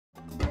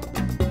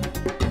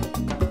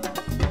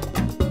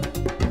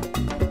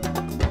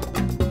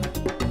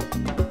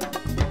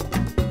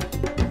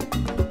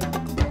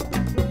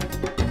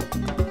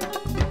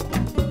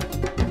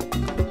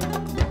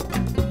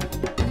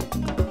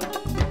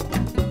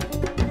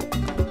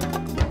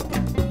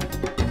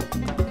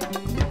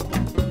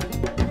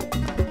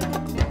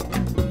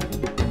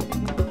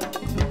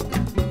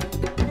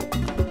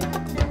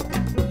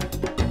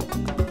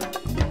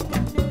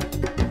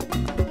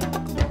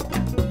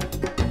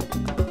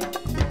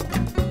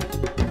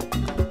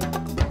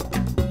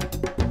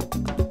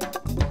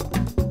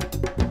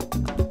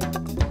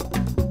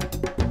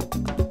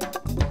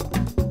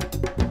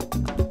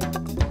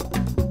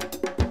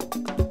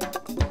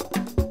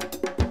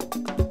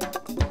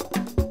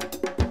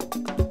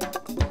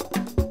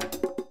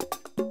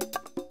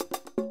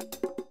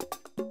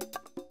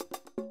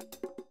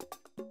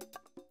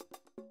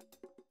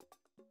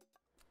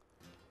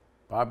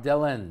Bob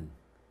Dylan,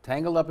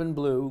 Tangled Up in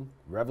Blue,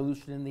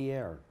 Revolution in the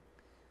Air.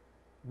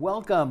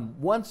 Welcome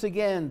once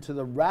again to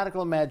the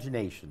Radical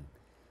Imagination.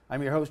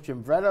 I'm your host,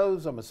 Jim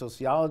Vredos. I'm a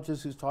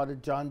sociologist who's taught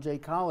at John Jay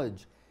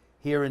College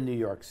here in New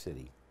York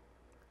City.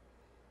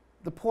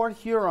 The Port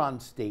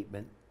Huron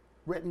statement,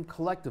 written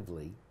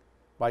collectively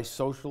by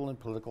social and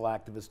political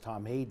activist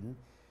Tom Hayden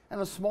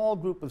and a small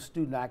group of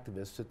student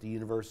activists at the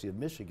University of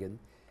Michigan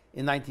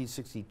in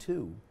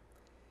 1962,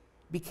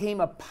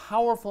 became a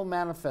powerful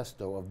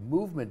manifesto of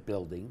movement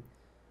building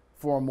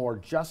for a more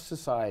just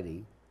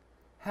society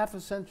half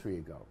a century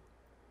ago.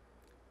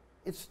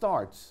 It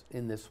starts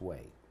in this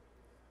way.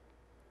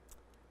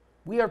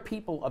 We are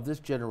people of this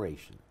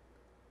generation,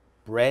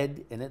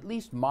 bred in at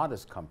least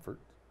modest comfort,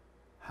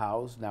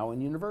 housed now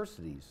in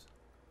universities,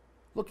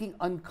 looking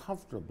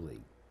uncomfortably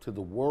to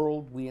the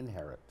world we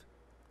inherit,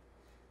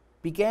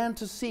 began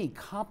to see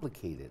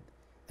complicated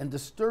and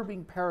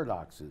disturbing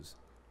paradoxes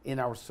in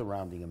our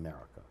surrounding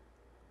America.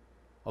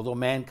 Although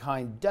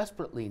mankind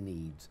desperately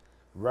needs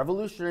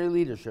revolutionary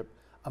leadership,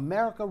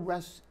 America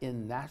rests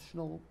in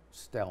national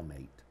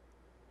stalemate.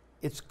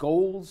 Its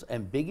goals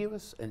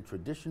ambiguous and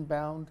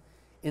tradition-bound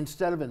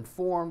instead of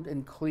informed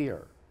and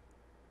clear.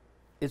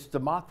 Its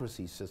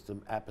democracy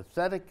system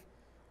apathetic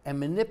and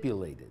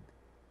manipulated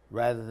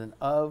rather than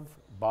of,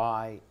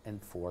 by,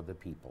 and for the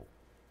people.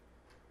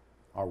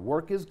 Our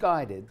work is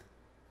guided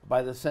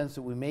by the sense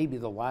that we may be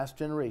the last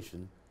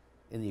generation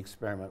in the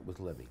experiment with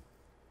living.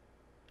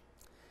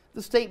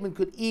 The statement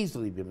could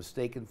easily be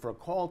mistaken for a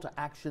call to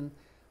action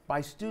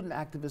by student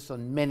activists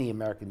on many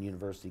American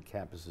university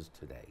campuses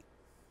today.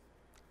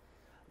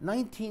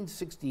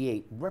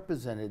 1968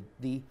 represented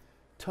the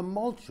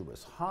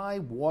tumultuous high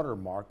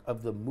watermark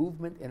of the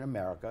movement in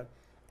America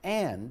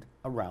and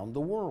around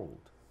the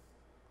world.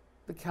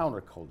 The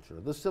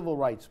counterculture, the civil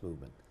rights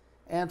movement,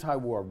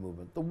 anti-war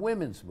movement, the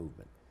women's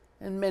movement,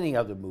 and many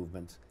other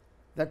movements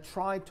that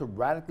tried to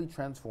radically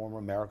transform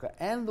America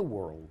and the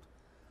world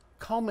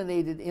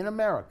culminated in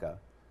America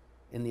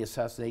in the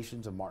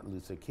assassinations of Martin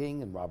Luther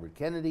King and Robert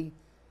Kennedy,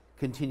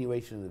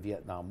 continuation of the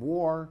Vietnam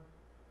War,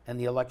 and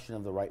the election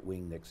of the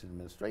right-wing Nixon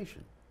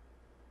administration.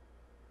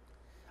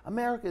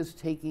 America is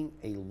taking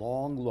a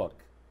long look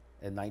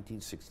at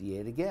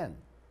 1968 again.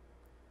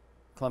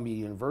 Columbia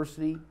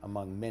University,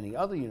 among many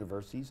other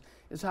universities,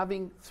 is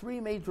having three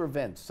major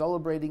events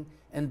celebrating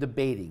and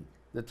debating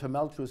the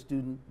tumultuous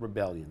student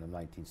rebellion of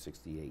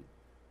 1968.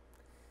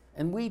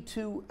 And we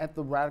too, at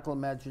the Radical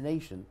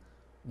Imagination,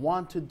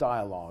 want to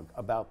dialogue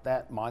about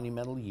that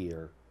monumental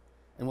year,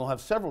 and we'll have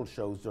several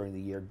shows during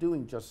the year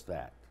doing just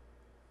that.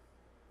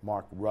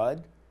 Mark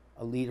Rudd,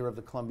 a leader of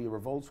the Columbia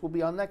Revolts, will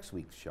be on next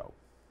week's show.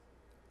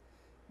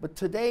 But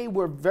today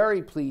we're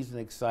very pleased and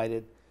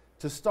excited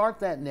to start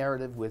that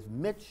narrative with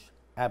Mitch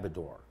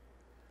Abador,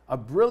 a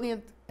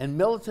brilliant and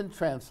militant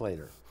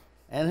translator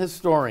and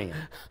historian,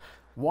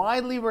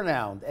 widely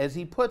renowned, as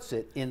he puts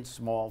it, in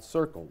small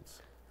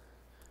circles.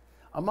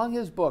 Among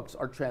his books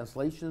are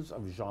translations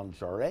of Jean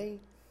Jaurès,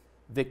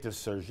 Victor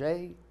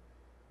Serge,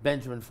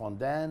 Benjamin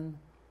Fondin,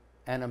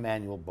 and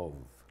Emmanuel Bove,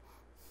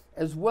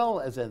 as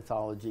well as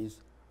anthologies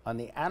on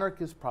the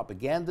anarchist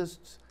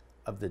propagandists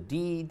of the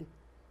Deed,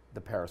 the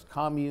Paris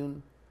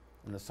Commune,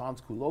 and the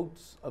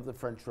sans-culottes of the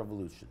French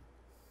Revolution.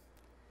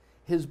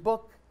 His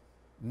book,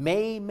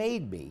 May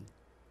Made Me,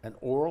 an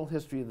oral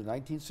history of the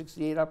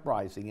 1968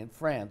 uprising in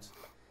France,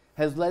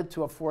 has led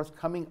to a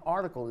forthcoming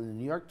article in the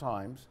New York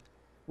Times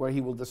where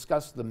he will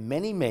discuss the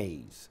many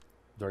Mays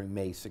during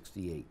May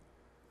 68,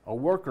 a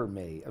worker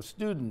May, a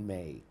student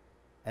May,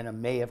 and a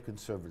May of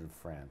conservative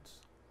France.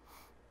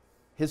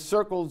 His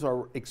circles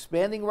are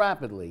expanding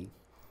rapidly,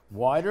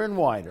 wider and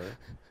wider,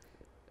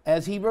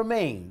 as he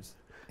remains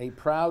a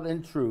proud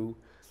and true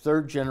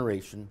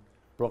third-generation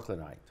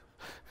Brooklynite.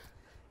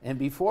 And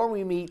before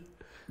we meet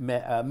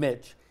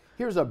Mitch,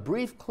 here's a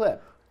brief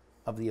clip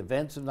of the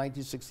events of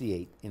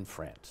 1968 in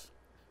France.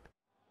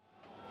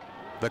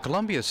 The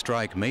Columbia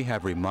strike may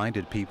have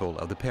reminded people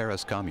of the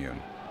Paris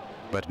Commune,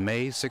 but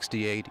May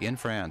 68 in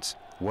France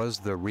was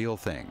the real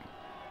thing.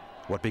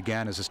 What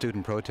began as a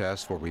student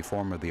protest for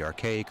reform of the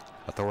archaic,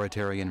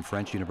 authoritarian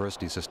French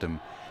university system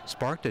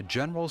sparked a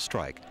general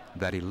strike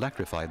that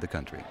electrified the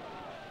country.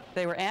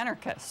 They were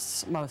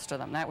anarchists, most of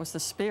them. That was the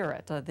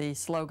spirit. The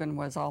slogan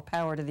was all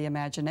power to the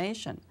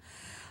imagination,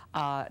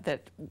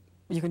 that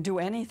you can do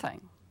anything,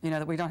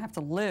 that we don't have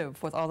to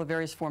live with all the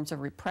various forms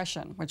of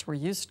repression, which we're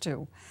used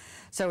to.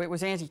 So it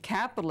was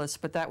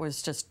anti-capitalist, but that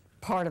was just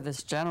part of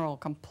this general,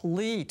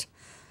 complete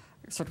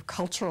sort of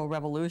cultural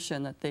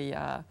revolution that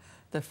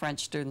the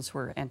French students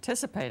were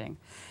anticipating.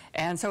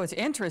 And so it's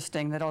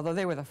interesting that although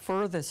they were the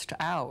furthest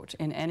out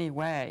in any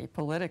way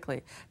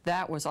politically,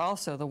 that was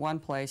also the one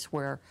place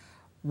where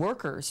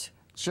workers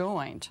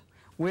joined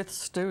with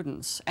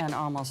students and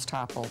almost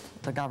toppled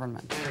the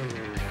government.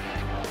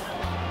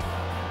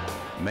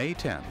 May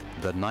 10th,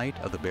 the night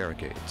of the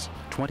barricades,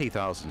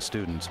 20,000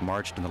 students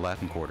marched in the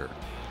Latin Quarter.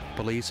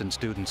 Police and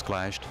students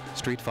clashed.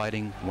 Street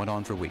fighting went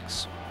on for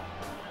weeks.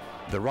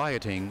 The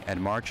rioting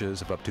and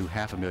marches of up to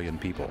 500,000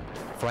 people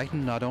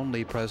frightened not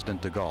only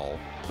President de Gaulle,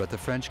 but the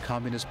French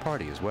Communist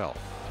Party as well.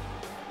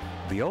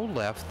 The old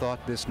left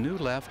thought this new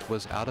left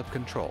was out of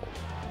control.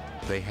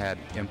 They had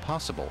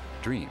impossible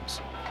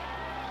dreams.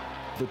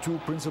 The two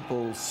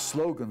principal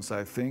slogans,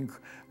 I think,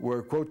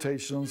 were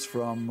quotations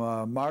from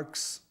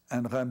Marx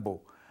and Rimbaud.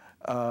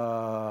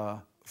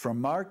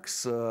 From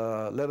Marx,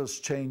 let us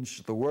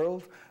change the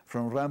world.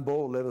 From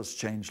Rimbaud, let us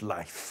change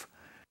life.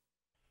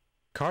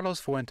 Carlos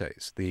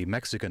Fuentes, the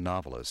Mexican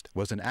novelist,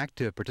 was an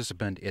active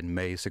participant in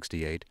May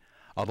 '68,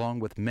 along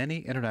with many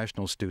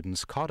international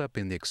students caught up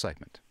in the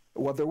excitement.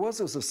 What there was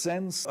is a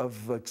sense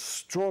of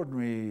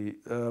extraordinary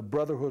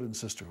brotherhood and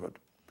sisterhood.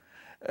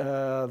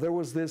 There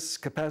was this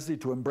capacity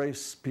to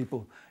embrace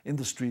people in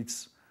the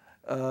streets.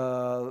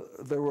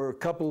 There were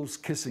couples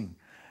kissing.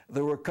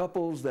 There were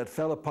couples that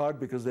fell apart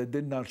because they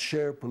did not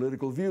share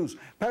political views.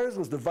 Paris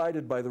was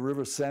divided by the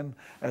River Seine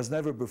as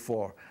never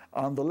before.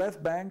 On the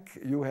left bank,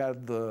 you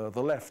had the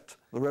left,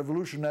 the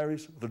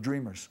revolutionaries, the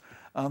dreamers.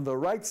 On the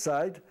right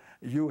side,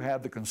 you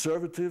had the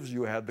conservatives,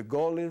 you had the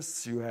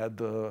Gaullists, you had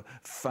the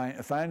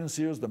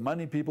financiers, the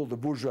money people, the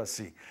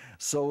bourgeoisie.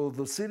 So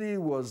the city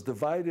was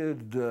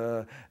divided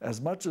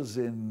as much as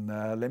in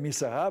Les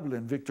Misérables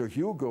in Victor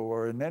Hugo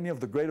or in any of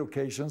the great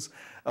occasions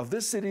of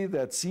this city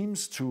that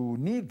seems to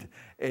need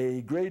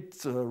a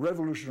great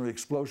revolutionary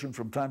explosion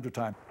from time to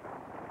time.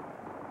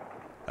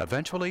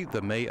 Eventually,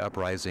 the May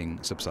uprising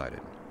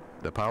subsided.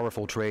 The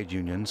powerful trade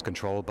unions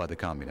controlled by the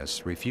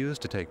communists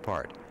refused to take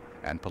part,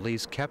 and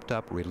police kept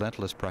up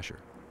relentless pressure.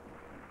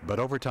 But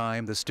over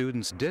time, the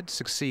students did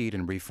succeed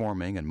in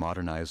reforming and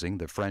modernizing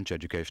the French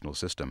educational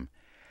system,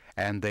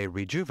 and they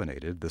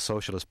rejuvenated the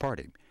Socialist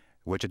Party,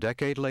 which a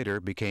decade later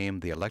became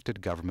the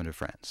elected government of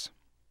France.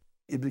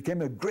 It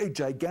became a great,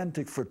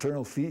 gigantic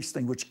fraternal feast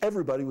in which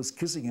everybody was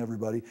kissing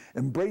everybody,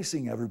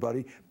 embracing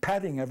everybody,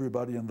 patting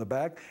everybody on the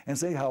back, and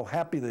saying how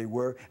happy they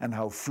were and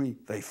how free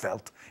they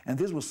felt. And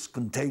this was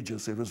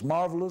contagious. It was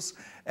marvelous,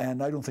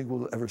 and I don't think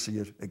we'll ever see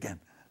it again.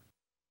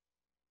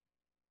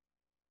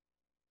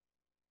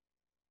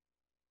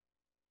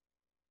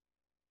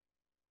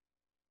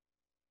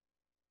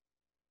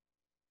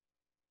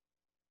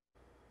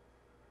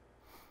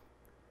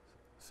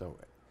 So,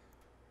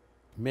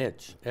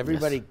 Mitch,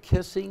 everybody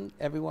kissing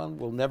everyone.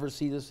 We'll never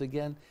see this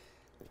again.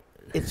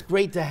 It's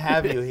great to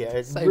have you here.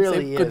 It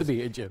really is. Good to be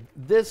here, Jim.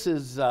 This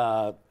is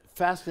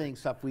fascinating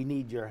stuff. We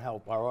need your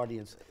help. Our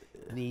audience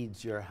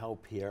needs your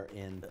help here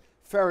in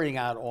ferreting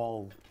out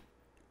all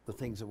the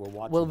things that we're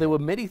watching. Well, there were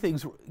many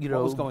things, you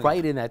know,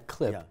 right in that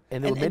clip, Yeah.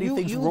 and there were many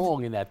things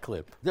wrong in that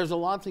clip. There's a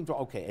lot of things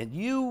wrong. Okay, and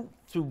you,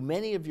 through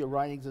many of your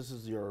writings, this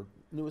is your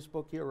newest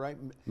book here, right?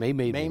 May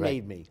Made Me.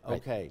 Made Me.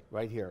 Okay,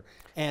 right here.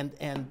 And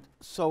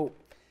so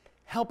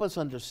help us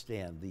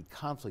understand the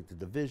conflict, the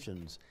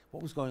divisions,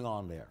 what was going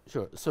on there.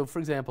 Sure. So, for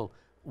example,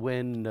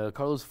 when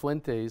Carlos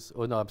Fuentes,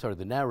 or no, I'm sorry,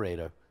 the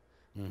narrator,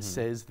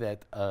 says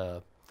that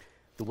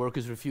the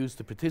workers refused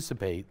to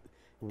participate,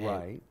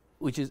 Right.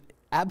 which is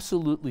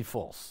absolutely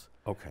false.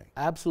 Okay.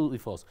 Absolutely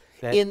false.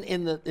 That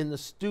In the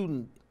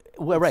student.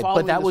 Well, right,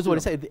 but that was what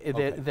it said.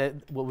 Okay.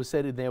 That what was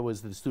said in there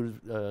was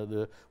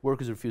the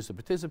workers refused to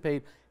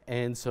participate,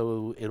 and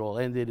so it all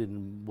ended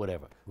and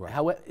whatever. Right.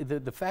 However,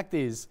 the fact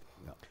is,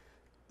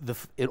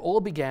 it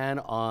all began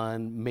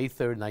on May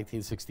 3rd,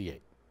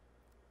 1968,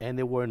 and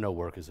there were no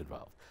workers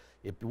involved.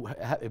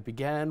 It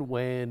began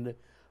when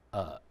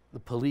the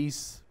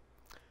police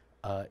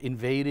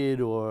invaded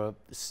or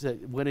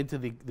went into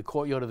the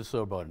courtyard of the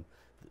Sorbonne.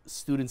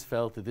 Students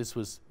felt that this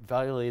was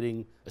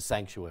violating a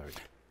sanctuary.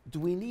 Do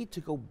we need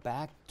to go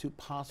back to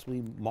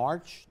possibly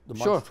March, the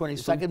Sure. March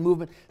 22nd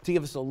movement, to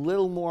give us a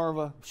little more of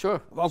a... Sure.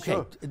 Okay,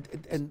 Sure.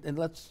 and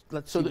let's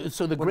So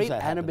see. the what great does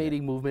that happen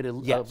animating there?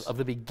 movement Yes. of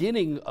the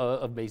beginning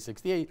of May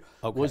 68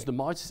 was the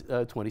March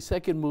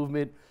 22nd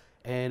movement,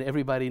 and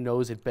everybody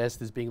knows it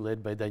best as being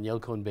led by Daniel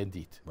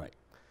Cohn-Bendit, Right.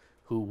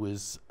 who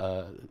was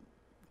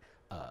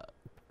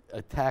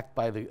attacked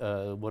by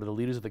one of the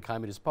leaders of the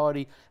Communist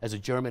Party as a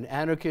German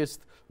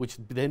anarchist, which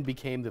then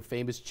became the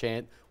famous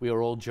chant, "We are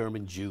all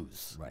German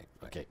Jews." Right.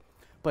 Okay.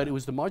 But it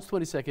was the March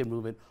 22nd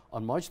movement.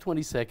 On March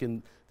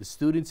 22nd, the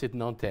students at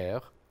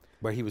Nanterre,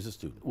 Where he was a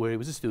student. where he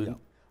was a student,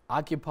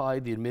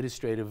 occupied the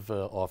administrative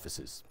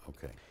offices.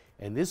 Okay.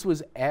 And this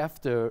was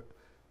after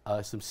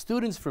some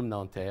students from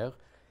Nanterre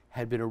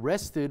had been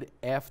arrested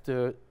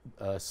after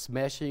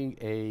smashing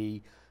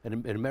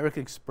an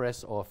American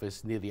Express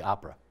office near the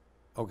Opera.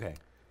 Okay.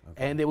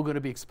 And they were going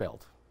to be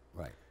expelled.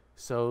 Right.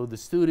 So the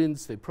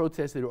students, they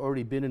protested. There had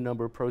already been a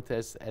number of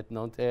protests at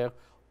Nanterre,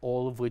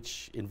 all of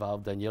which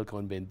involved Daniel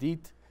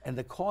Cohn-Bendit. And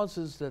the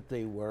causes that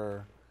they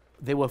were...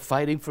 They were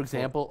fighting, for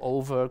example,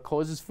 over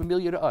causes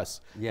familiar to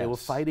us. They were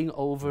Yes. fighting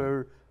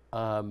over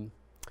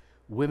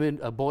women,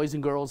 boys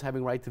and girls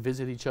having right to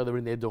visit each other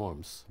in their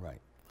dorms.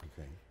 Right.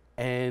 Okay.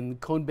 And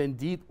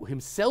Cohn-Bendit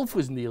himself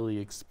was nearly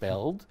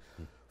expelled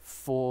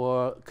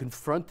for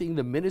confronting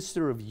the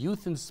Minister of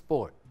Youth and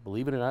Sport.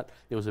 Believe it or not,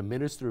 there was a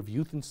Minister of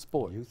Youth and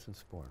Sport. Youth and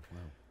sport. Wow.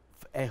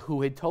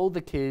 who had told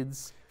the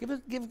kids.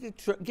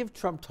 Give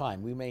Trump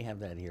time. We may have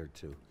that here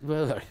too.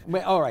 Well,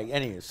 All right.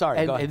 Anyway,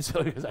 sorry. Go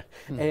ahead.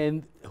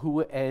 And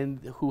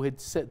who had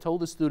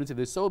told the students if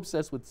they're so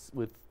obsessed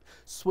with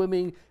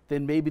swimming,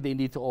 then maybe they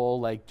need to all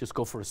like just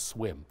go for a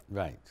swim.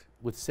 Right.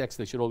 With sex,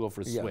 they should all go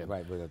for a swim.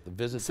 Right. Without the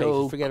visitation.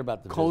 So forget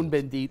about the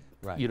Cohn-Bendit,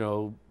 Right. you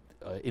know,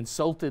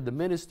 insulted the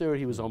minister.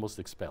 He was almost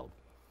expelled.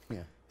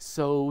 Yeah.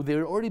 So there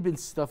had already been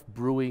stuff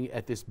brewing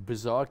at this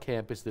bizarre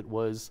campus that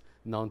was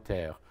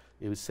Nanterre.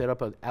 It was set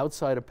up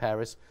outside of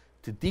Paris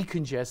to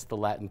decongest the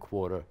Latin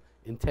Quarter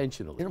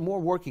intentionally. In a more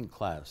working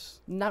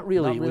class. Not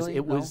really. Not really?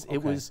 It was. No?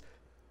 It was.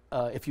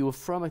 If you were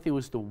from, I think it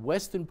was the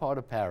western part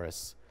of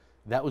Paris.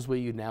 That was where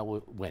you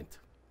now went.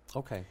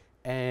 Okay.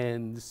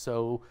 And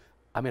so,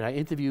 I mean, I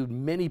interviewed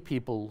many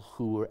people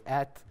who were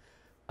at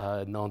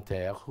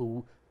Nanterre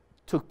who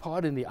took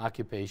part in the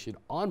occupation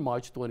on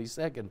March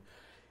 22nd.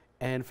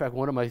 And in fact,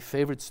 one of my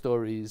favorite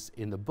stories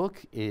in the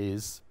book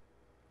is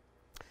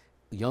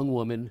a young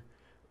woman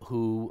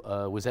who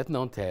was at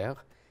Nanterre.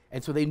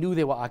 And so they knew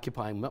they were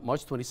occupying.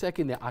 March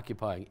 22nd, they're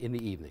occupying in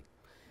the evening.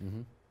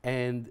 Mm-hmm.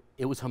 And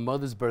it was her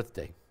mother's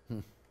birthday.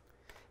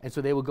 And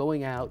so they were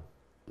going out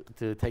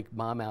to take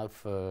mom out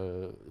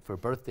for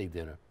birthday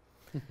dinner.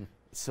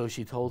 So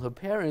she told her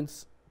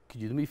parents, could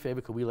you do me a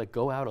favor, could we like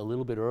go out a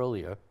little bit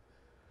earlier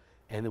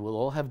and then we'll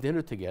all have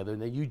dinner together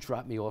and then you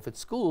drop me off at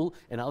school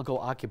and I'll go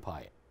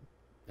occupy it.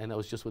 And that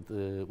was just what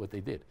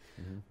they did.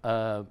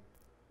 Mm-hmm.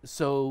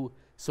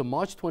 So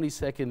March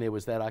 22nd, there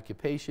was that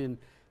occupation.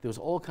 There was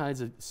all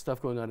kinds of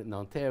stuff going on at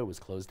Nanterre. It was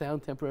closed down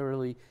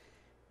temporarily.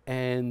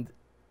 And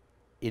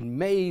in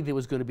May, there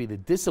was going to be the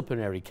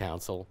disciplinary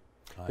council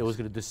that was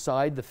going to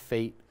decide the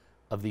fate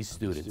of these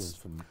students.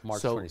 From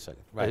March 22nd.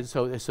 Right.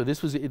 So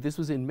this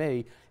was in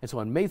May. And so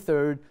on May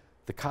 3rd,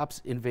 the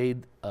cops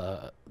invade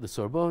the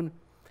Sorbonne.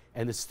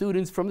 And the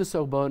students from the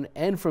Sorbonne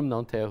and from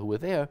Nanterre who were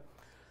there,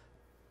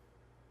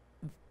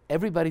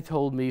 everybody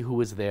told me who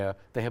was there,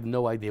 they have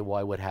no idea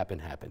why what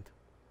happened.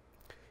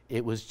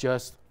 It was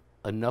just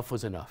enough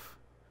was enough.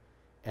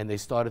 And they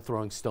started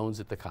throwing stones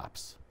at the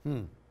cops.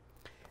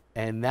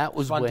 And that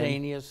was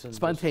spontaneous.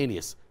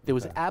 Spontaneous. There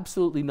was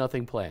absolutely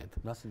nothing planned.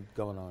 Nothing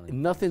going on.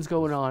 Nothing's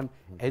going on.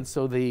 Okay. And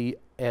so the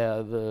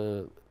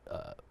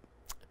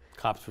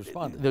cops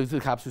responded. The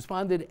cops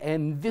responded,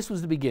 and this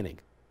was the beginning.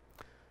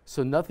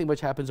 So nothing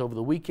much happens over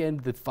the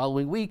weekend. The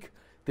following week,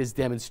 there's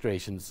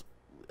demonstrations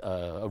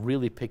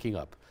really picking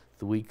up.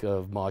 The week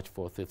of March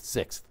 4th, 5th,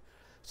 6th.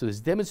 So there's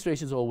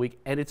demonstrations all week,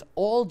 and it's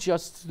all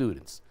just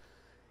students.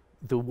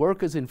 The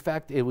workers, in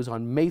fact, it was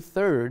on May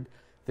 3rd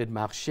that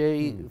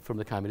Marché from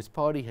the Communist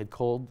Party had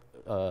called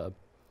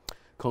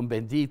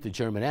Cohn-Bendit, the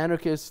German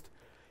anarchist,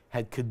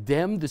 had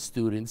condemned the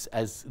students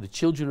as the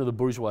children of the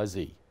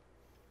bourgeoisie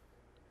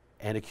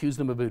and accused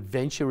them of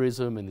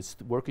adventurism, and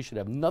the workers should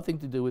have nothing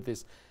to do with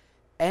this.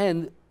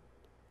 And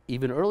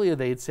even earlier,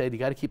 they had said, you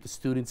got to keep the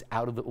students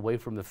away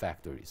from the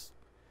factories.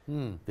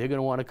 They're going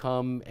to want to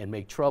come and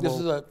make trouble. This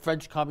is the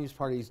French Communist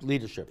Party's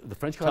leadership. The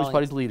French Communist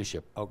Party's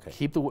leadership. Okay.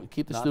 Keep the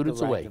Not students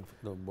the away.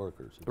 The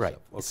workers. And Right.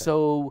 Stuff. Okay.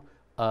 So,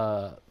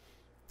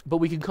 but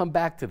we can come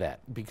back to that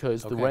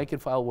because the rank and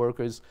file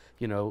workers,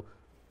 you know,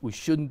 we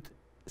shouldn't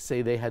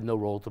say they had no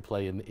role to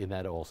play in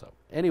that also.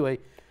 Anyway,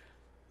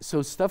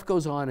 so stuff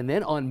goes on, and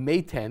then on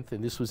May 10th,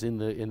 and this was in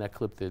that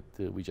clip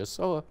that we just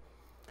saw,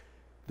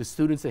 the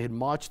students, they had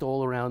marched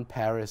all around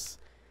Paris,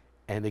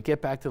 and they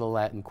get back to the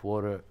Latin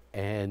Quarter,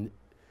 and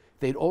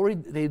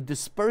they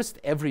dispersed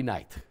every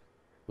night.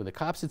 When the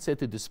cops had said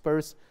to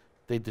disperse,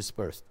 they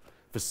dispersed.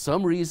 For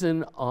some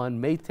reason, on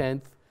May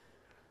 10th,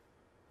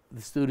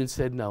 the students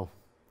said no.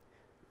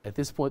 At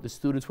this point, the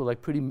students were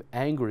like pretty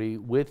angry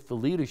with the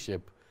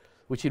leadership,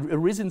 which had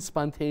arisen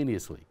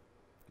spontaneously.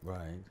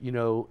 Right. You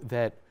know,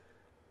 that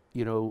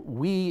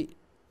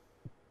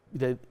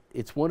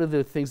it's one of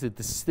the things that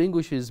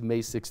distinguishes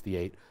May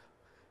 68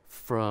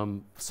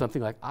 from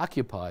something like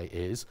Occupy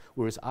is,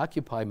 whereas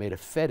Occupy made a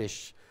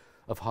fetish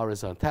of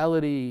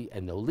horizontality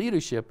and no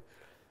leadership,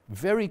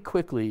 very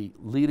quickly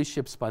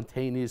leadership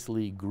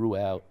spontaneously grew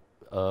out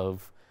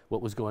of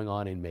what was going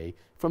on in May,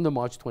 from the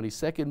March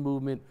 22nd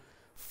movement,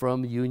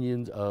 from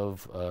unions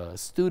of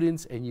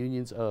students and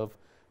unions of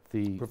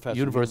the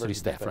university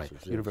staff, right,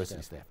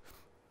 university staff.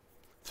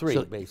 Three,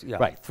 So, basically. Yeah.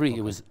 Right, three. Okay.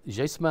 It was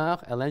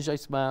Alain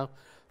Geismar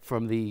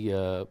from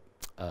the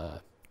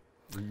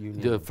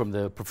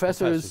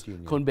professors,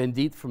 Union.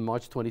 Cohn-Bendit from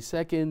March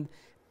 22nd,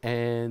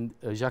 and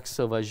Jacques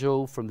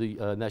Sauvageau from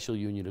the National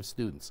Union of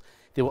Students.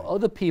 There were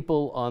other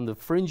people on the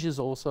fringes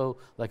also,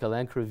 like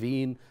Alain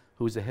Crevin,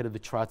 who was the head of the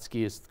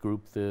Trotskyist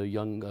group, the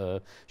young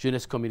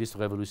Jeunesse Communiste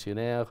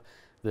Révolutionnaire,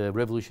 the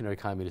Revolutionary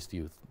Communist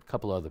Youth, a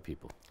couple other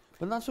people.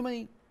 But not so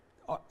many.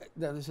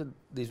 They said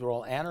these were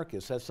all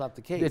anarchists. That's not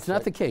the case. It's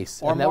not the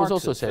case. Or and that was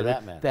also Marxists, for said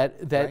that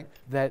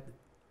matter,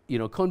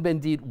 right?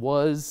 Cohn-Bendit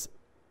was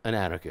an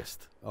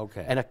anarchist.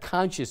 Okay. And a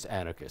conscious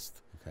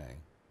anarchist. Okay.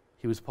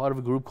 He was part of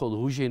a group called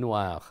Rouge et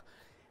Noir.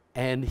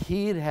 And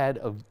he had had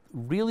a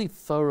really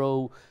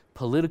thorough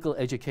political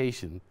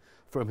education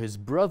from his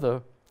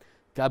brother,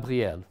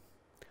 Gabriel,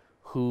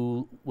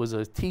 who was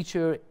a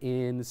teacher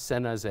in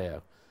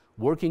Saint-Nazaire,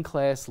 working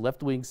class,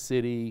 left-wing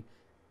city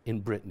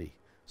in Brittany.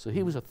 So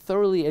he was a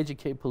thoroughly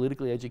educated,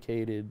 politically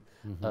educated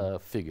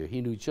figure.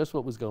 He knew just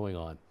what was going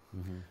on.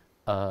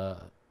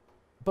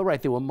 But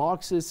right, they were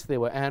Marxists, they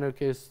were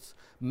anarchists.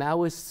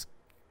 Maoists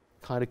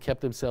kind of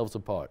kept themselves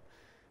apart.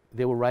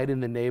 They were right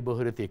in the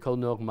neighborhood at the École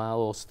Normale,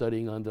 all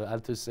studying under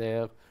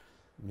Althusser.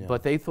 Yeah.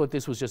 But they thought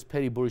this was just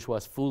petty bourgeois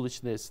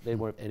foolishness. They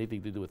weren't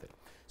anything to do with it.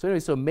 So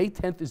anyway, so May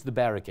 10th is the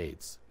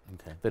barricades.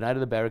 Okay. The night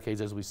of the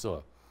barricades, as we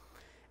saw.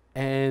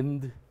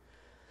 And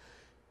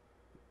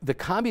the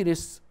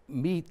communists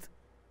meet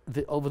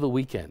over the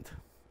weekend.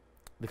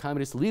 The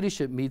communist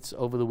leadership meets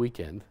over the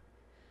weekend.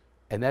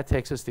 And that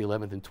takes us to the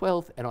 11th and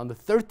 12th. And on the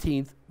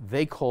 13th,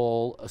 they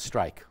call a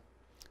strike.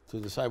 To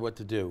decide what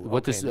to do.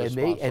 What okay, to,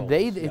 and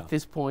they at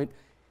this point,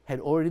 had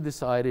already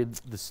decided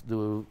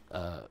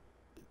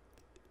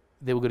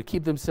they were going to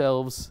keep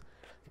themselves,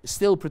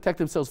 still protect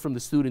themselves from the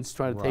students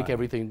trying to take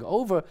everything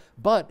over,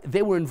 but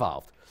they were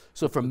involved.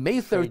 So from May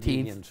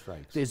 13th,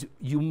 there's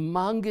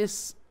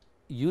humongous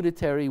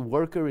unitary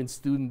worker and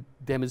student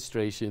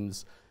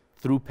demonstrations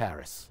through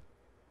Paris.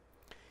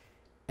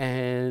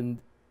 And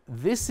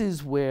this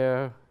is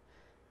where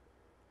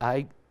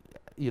I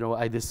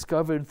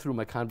discovered through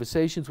my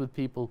conversations with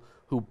people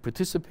who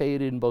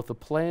participated in both the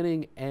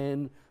planning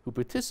and who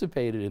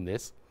participated in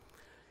this,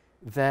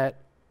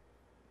 that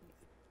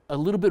a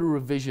little bit of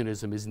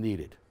revisionism is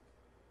needed.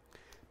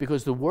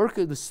 Because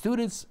the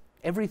students,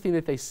 everything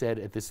that they said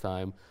at this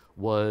time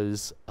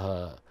was,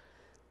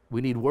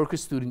 we need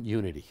worker-student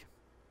unity.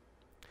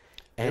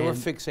 And they were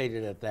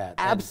fixated at that.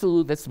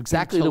 Absolutely, that's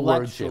exactly the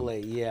word, Jim.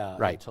 Yeah,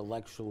 right.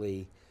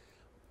 Intellectually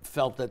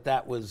felt that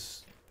that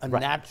was a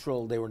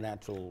natural, they were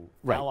natural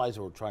allies,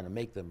 or were trying to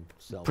make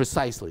themselves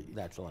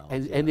natural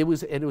allies. And it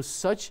was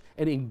such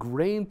an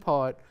ingrained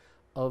part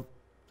of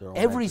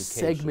every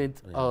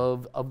segment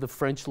of the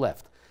French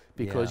left.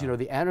 Because,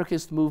 the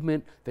anarchist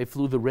movement, they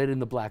flew the red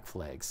and the black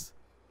flags.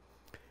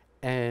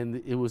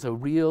 And it was a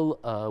real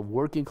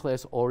working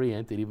class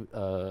oriented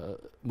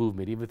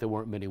movement, even if there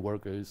weren't many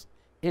workers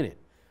in it.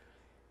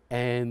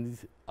 And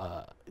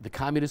the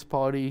Communist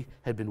Party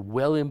had been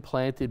well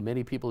implanted.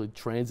 Many people had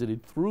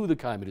transited through the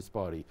Communist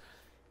Party,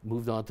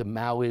 moved on to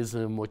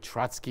Maoism or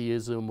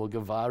Trotskyism or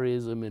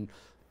Guevarism and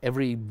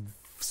every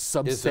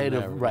subset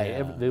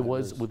of, there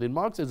was within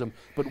Marxism.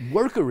 But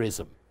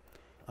workerism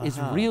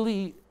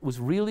was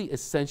really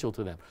essential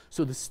to them.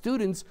 So the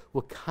students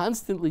were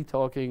constantly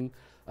talking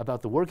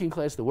about the working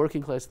class, the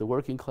working class, the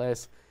working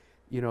class.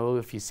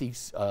 If you see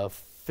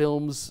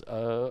films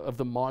of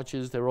the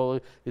marches,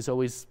 there's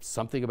always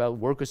something about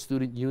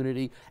worker-student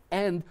unity,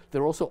 and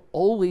they're also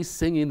always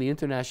singing the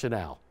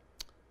Internationale.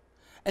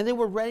 And they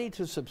were ready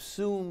to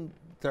subsume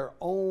their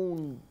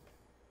own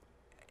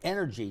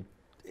energy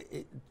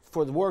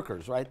for the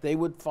workers, right? They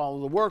would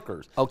follow the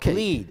workers.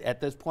 Lead at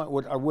this point,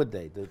 or would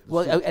they?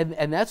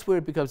 And that's where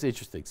it becomes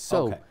interesting.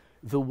 So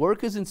the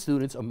workers and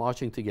students are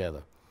marching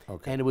together.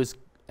 And it was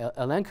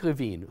Alain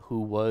Crevin,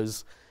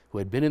 who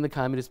had been in the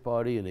Communist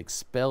Party and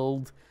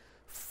expelled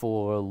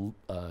for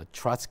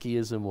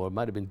Trotskyism, or it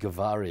might have been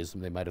Guevarism,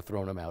 they might have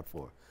thrown him out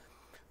for.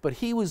 But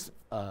he was,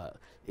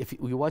 if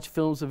you watch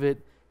films of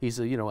it, he's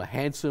a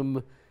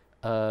handsome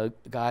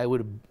guy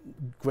with a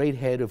great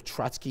head of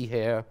Trotsky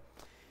hair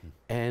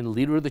and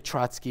leader of the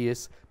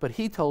Trotskyists. But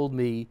he told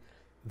me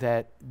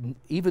that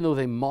even though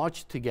they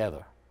marched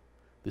together,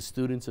 the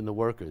students and the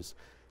workers,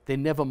 they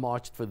never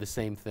marched for the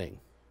same thing.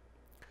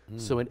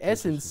 So in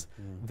essence,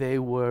 they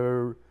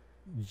were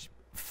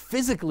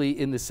physically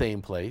in the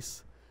same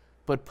place,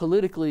 but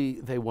politically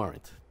they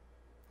weren't.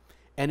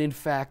 And in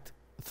fact,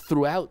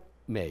 throughout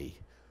May,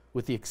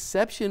 with the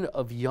exception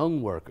of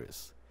young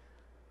workers,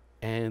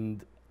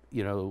 and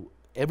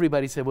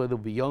everybody said, well,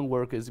 there'll be young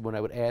workers. When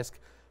I would ask,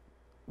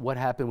 what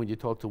happened when you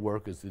talked to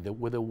workers?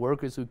 Were there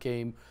workers who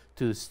came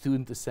to the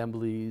student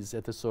assemblies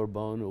at the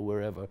Sorbonne or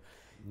wherever?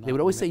 They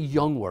would always say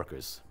young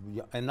workers.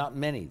 And not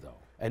many, though.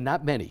 And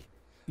not many.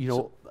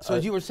 So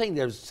as you were saying,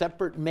 there's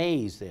separate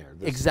Mays there.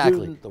 The exactly.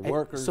 Student, the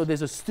workers. So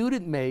there's a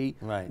student May,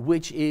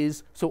 which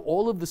is, so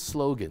all of the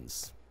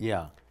slogans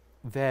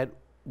that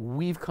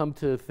we've come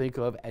to think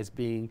of as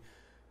being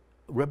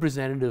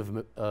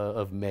representative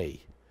of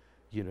May.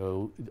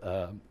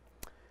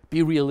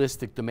 Be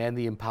realistic, demand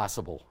the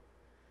impossible.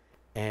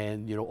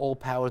 And, all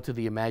power to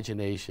the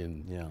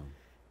imagination.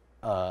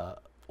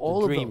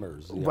 All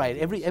dreamers.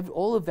 Of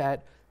all of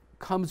that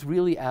comes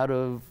really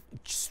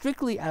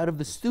strictly out of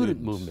the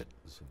student movement.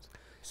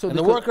 So and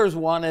the workers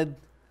wanted...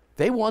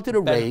 They wanted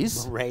a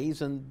raise. A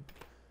raise and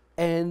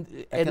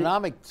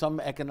some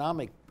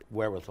economic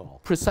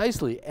wherewithal.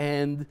 Precisely.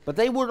 But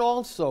they were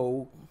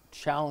also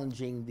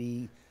challenging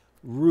the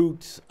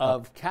roots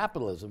of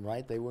capitalism,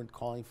 right? They weren't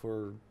calling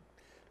for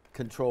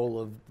control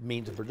of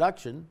means of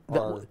production.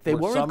 They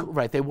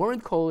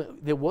weren't calling.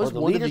 There was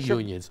one of the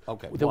unions.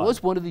 Okay. There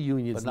was one of the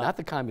unions, not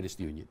the Communist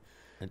Union,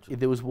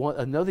 There was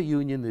another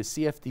union, the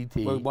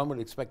CFDT. Well, one would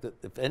expect that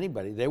if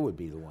anybody, they would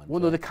be the ones. Well,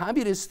 no, the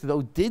communists,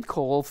 though, did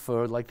call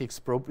for like the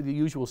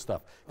usual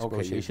stuff,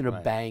 expropriation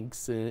of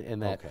banks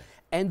and that. Okay.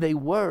 And they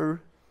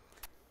were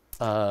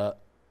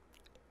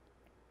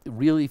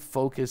really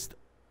focused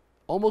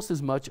almost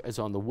as much as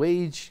on the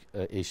wage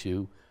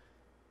issue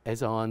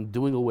as on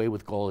doing away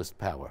with Gaullist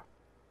power.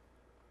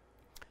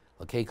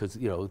 Okay, because,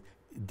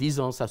 10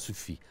 ans ça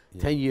suffit.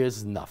 10 years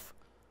is enough.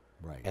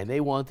 Right. And they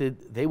wanted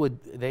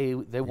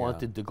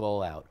wanted de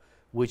Gaulle out,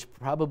 which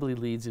probably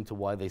leads into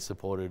why they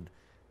supported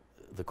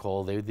the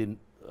call. They didn't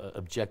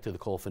object to the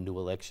call for new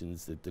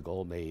elections that de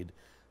Gaulle made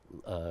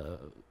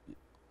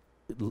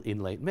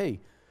in late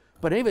May.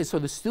 But anyway, so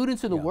the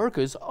students and the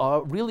workers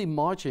are really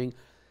marching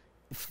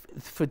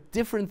for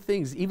different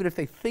things, even if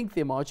they think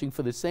they're marching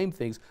for the same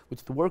things,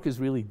 which the workers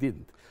really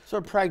didn't.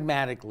 So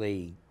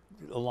pragmatically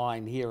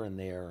aligned here and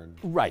there.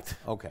 Right.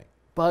 Okay.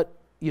 But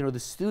the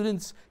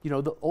students,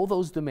 all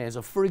those demands.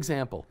 For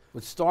example,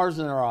 with stars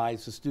in their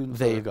eyes, the students.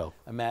 There you go.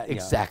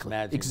 Exactly.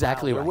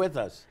 Exactly. Wow, right. They're with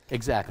us.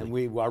 Exactly. And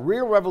we are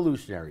real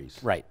revolutionaries.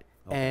 Right.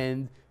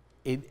 Okay.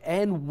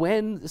 And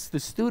when the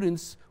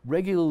students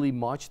regularly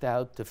marched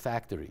out to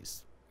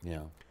factories.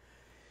 Yeah.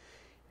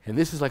 And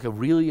this is like a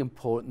really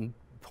important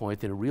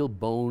point and a real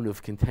bone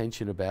of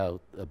contention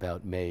about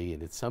May,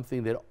 and it's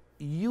something that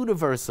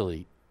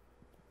universally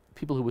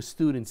people who were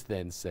students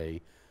then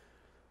say.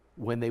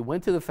 When they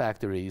went to the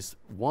factories,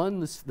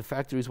 the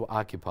factories were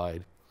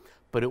occupied,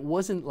 but it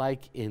wasn't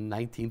like in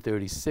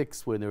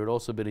 1936 when there had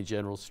also been a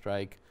general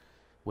strike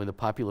when the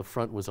Popular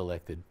Front was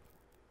elected.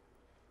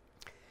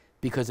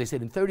 Because they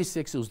said in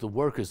 36 it was the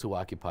workers who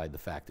occupied the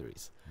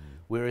factories,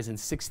 whereas in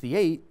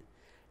 68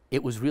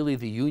 it was really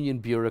the union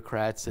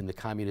bureaucrats and the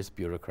communist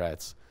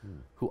bureaucrats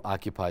who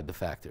occupied the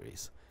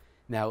factories.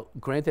 Now,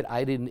 granted,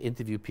 I didn't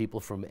interview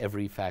people from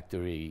every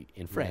factory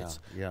in France,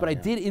 but I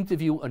did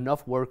interview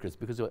enough workers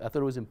because I thought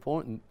it was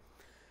important.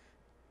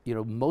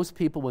 Most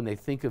people, when they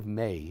think of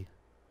May,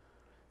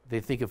 they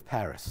think of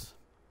Paris,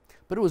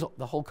 but it was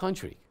the whole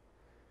country.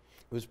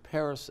 It was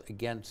Paris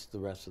against the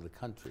rest of the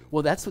country.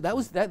 Well, that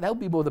would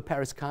be more the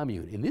Paris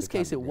Commune. In this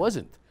case, it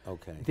wasn't.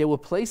 Okay. There were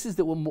places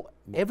that were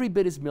every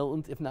bit as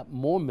militant, if not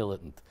more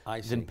militant,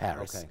 than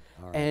Paris. Okay.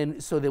 All right.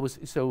 And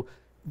so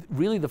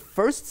really the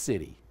first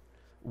city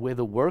where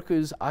the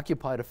workers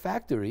occupied a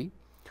factory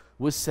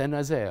was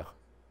Saint-Nazaire.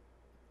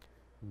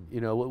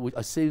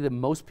 A city that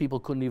most people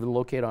couldn't even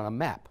locate on a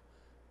map.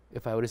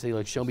 If I were to say,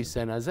 like, show me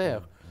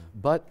Saint-Nazaire.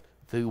 But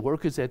the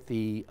workers at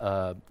the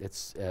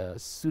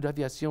Sud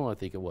Aviation, I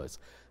think it was,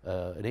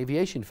 an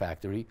aviation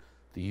factory,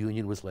 the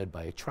union was led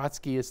by a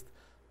Trotskyist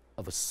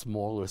of a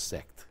smaller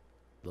sect.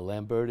 The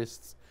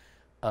Lambertists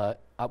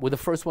were the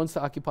first ones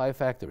to occupy a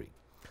factory.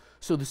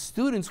 So the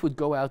students would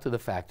go out to the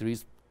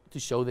factories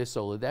to show their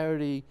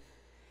solidarity.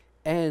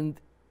 And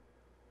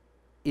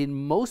in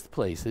most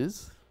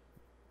places,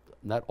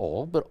 not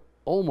all, but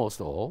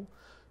almost all,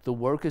 the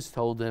workers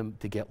told them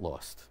to get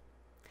lost.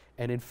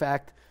 And in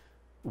fact,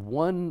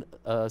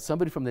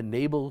 somebody from the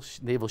naval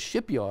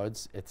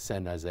shipyards at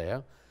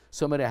Saint-Nazaire,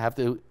 somebody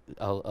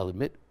I'll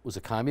admit, was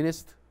a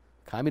communist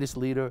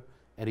leader,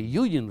 and a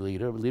union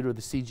leader of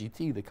the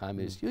CGT, the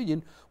Communist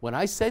Union. When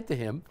I said to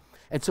him,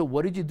 and so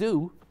what did you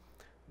do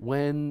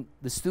when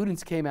the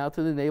students came out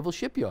to the naval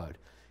shipyard?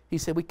 He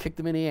said, we kicked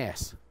them in the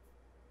ass.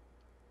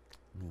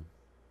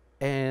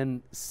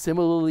 And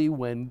similarly,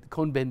 when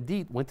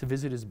Cohn-Bendit went to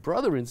visit his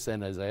brother in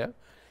Saint-Nazaire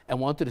and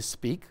wanted to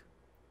speak,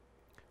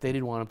 they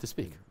didn't want him to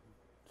speak.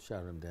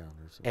 Shut him down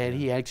or something. And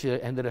he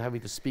actually ended up having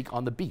to speak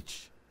on the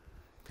beach.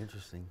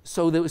 Interesting.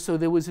 So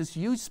there was this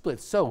huge split.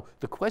 So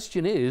the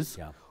question is,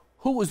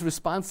 who was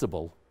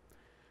responsible?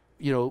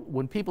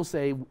 When people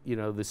say,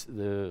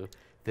 that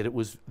it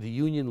was the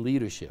union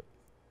leadership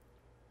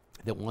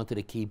that wanted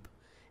to keep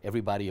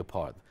everybody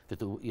apart, that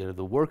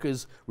the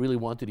workers really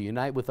wanted to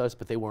unite with us,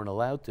 but they weren't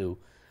allowed to.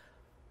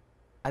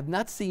 I've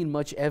not seen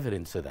much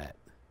evidence of that,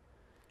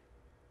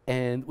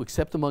 and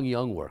except among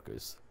young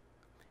workers.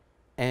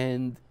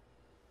 And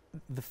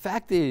the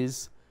fact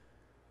is,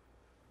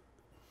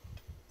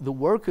 the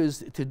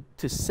workers,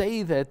 to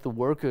say that the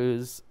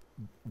workers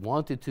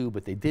wanted to,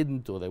 but they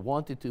didn't, or they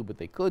wanted to, but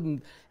they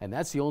couldn't, and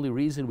that's the only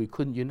reason we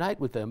couldn't unite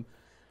with them,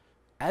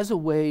 as a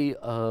way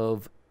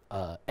of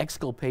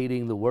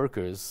exculpating the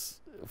workers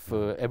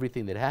for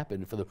everything that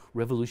happened, for the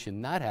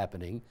revolution not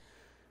happening,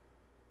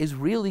 is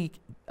really,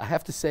 I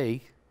have to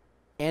say,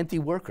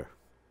 anti-worker,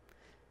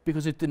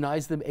 because it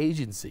denies them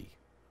agency.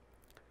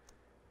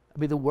 I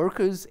mean, the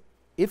workers,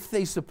 if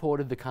they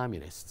supported the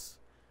communists,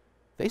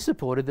 they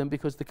supported them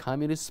because the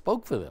communists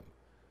spoke for them.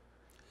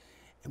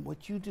 And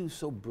what you do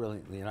so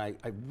brilliantly, and I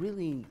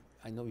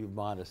know you're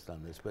modest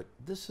on this, but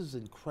this is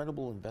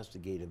incredible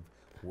investigative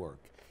work.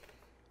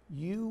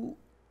 You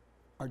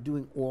are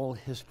doing oral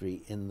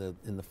history in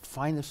the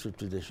finest of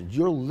traditions.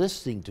 You're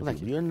listening to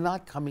people. You're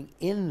not coming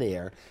in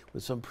there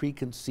with some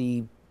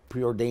preconceived,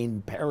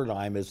 preordained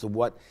paradigm as to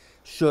what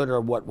should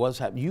or what was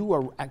happening. You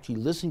are actually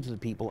listening to the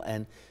people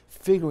and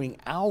figuring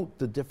out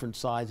the different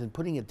sides and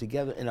putting it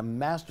together in a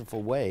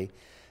masterful way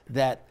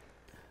that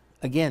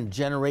again,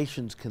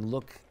 generations can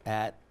look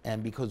at,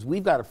 and because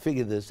we've got to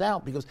figure this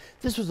out, because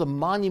this was a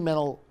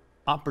monumental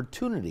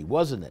opportunity,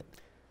 wasn't it?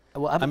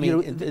 Well, I mean, you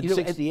in know,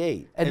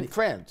 68, in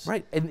France.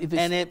 Right. And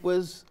it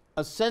was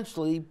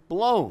essentially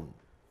blown.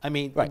 I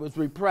mean, Right. it was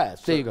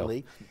repressed, There you go.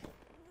 certainly.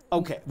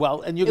 Okay,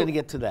 well, and you're going to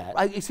get to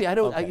that. You see, I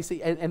don't. Okay. You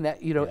see, and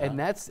that, you know, Yeah.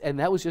 and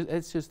that was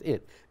just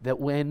it. That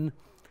when,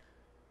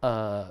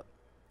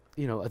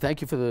 you know,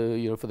 thank you for the,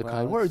 you know, for the Well,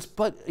 kind words.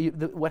 But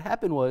what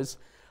happened was,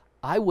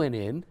 I went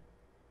in.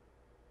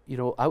 You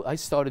know, I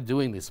started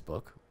doing this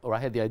book, or I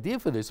had the idea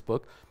for this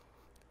book.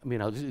 I mean,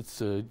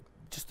 it's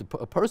just a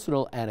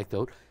personal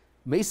anecdote.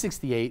 May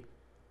 '68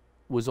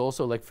 was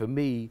also, like, for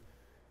me,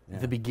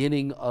 the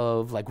beginning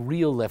of, like,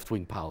 real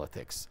left-wing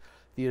politics.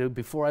 You know,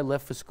 before I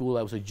left for school,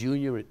 I was a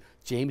junior at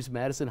James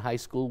Madison High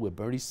School, where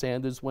Bernie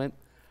Sanders went,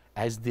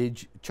 as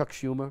did Chuck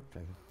Schumer.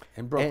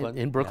 In Brooklyn.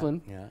 In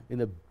Brooklyn, Yeah. in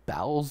the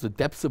bowels, the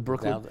depths of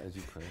Brooklyn. Down as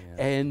you put it,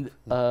 yeah. And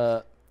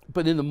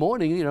but in the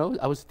morning, you know,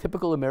 I was a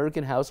typical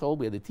American household.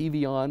 We had the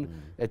TV on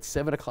at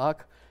 7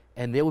 o'clock,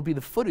 and there would be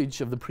the footage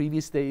of the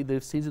previous day,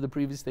 the scenes of the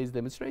previous day's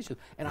demonstration,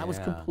 and I was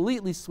Yeah.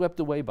 completely swept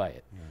away by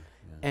it.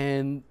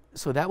 And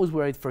so that was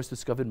where I first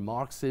discovered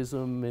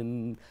Marxism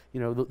and,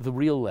 you know, the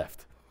real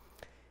left.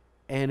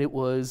 And it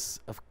was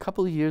a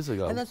couple of years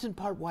ago. And that's in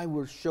part why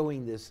we're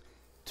showing this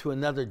to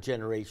another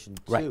generation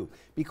too, Right.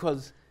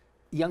 because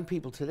young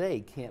people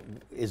today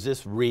can't. Is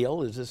this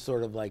real? Is this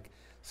sort of like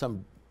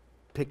some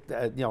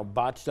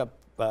botched up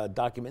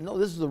document? No,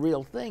 this is the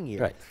real thing here.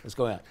 Right. That's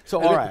going on.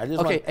 So all right, I just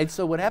okay. want And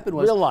so what happened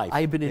was, real life.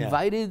 I had been Yeah.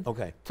 invited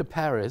Okay. to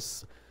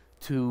Paris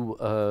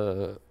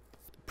to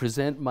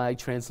present my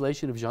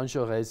translation of Jean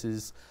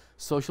Jaurès's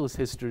Socialist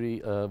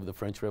History of the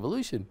French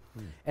Revolution.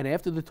 And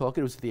after the talk,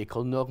 it was at the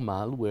École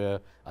Normale, where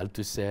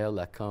Althusser,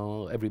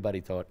 Lacan,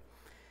 everybody taught.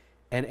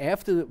 And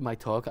after my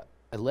talk,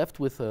 I left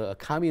with a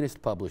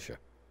communist publisher.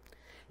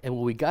 And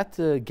when we got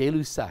to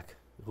Gay-Lussac,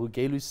 Rue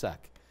Gay-Lussac,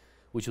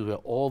 which is where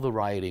all the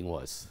rioting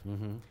was,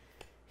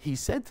 he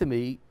said to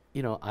me,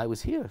 you know, I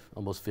was here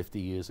almost 50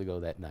 years ago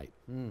that night.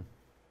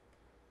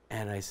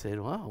 And I said,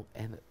 wow.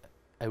 And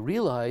I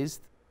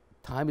realized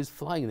time is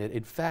flying. That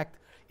in fact,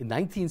 in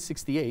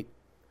 1968,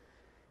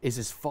 is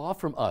as far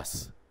from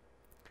us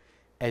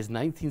as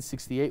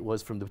 1968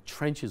 was from the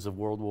trenches of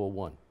World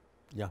War I.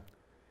 Yeah.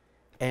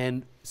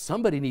 And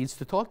somebody needs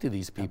to talk to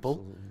these people,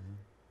 Absolutely.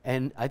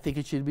 and I think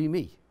it should be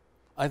me.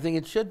 I think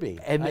it should be.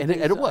 And, I and,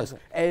 think and it so. was.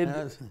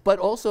 And, but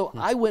also,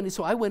 I went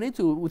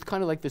into it with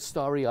kind of like the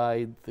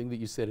starry-eyed thing that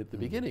you said at the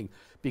beginning,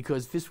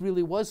 because this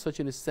really was such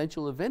an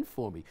essential event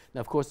for me.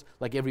 Now, of course,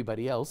 like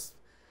everybody else,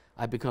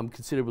 I've become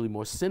considerably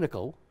more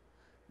cynical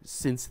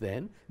since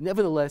then.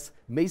 Nevertheless,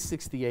 May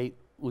 '68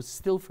 was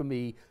still for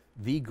me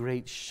the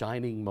great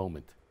shining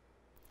moment.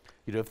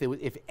 You know,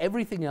 if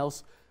everything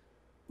else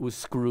was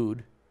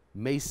screwed,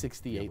 May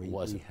 '68 we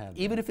wasn't. had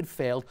Even that. if it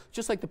failed,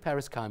 just like the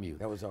Paris Commune.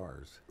 That was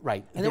ours.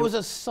 Right. And it was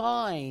a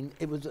sign,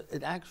 it was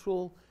an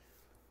actual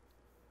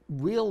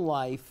real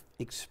life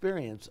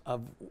experience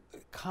of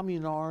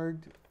communard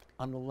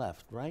on the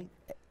left, right?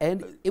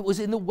 And it was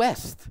in the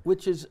West.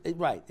 Which is,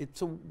 right.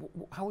 So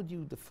how would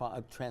you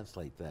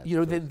translate that?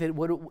 You know,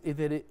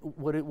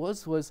 what it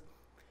was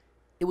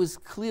it was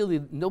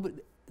clearly,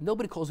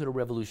 nobody calls it a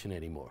revolution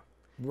anymore.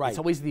 Right. It's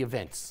always the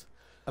events.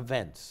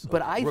 Events.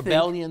 But I think,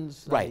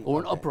 rebellions. right, or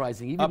an okay.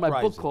 uprising. Even my book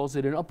Uprising. calls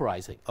it an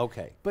uprising.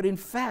 Okay. But in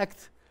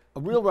fact, A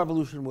real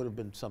revolution would have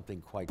been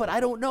something quite but I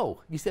don't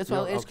know. You see, that's why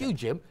No, I'll ask okay. you,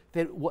 Jim.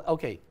 That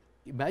okay,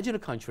 imagine a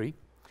country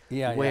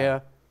Yeah,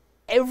 where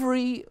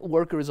every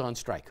worker is on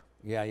strike.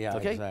 Yeah, yeah,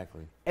 Okay?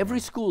 exactly. Every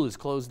school is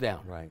closed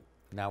down. Right.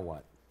 Now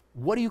what?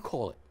 What do you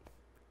call it?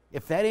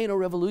 If that ain't a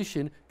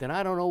revolution, then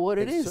I don't know what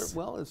it is.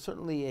 Well, it's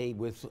certainly a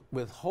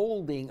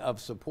withholding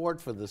of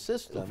support for the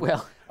system.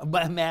 Well-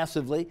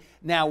 massively.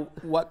 Now,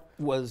 what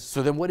was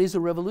So then what is a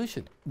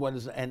revolution? what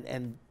is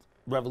and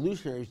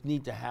revolutionaries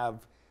need to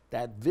have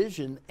that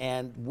vision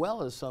and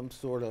well as some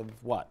sort of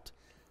what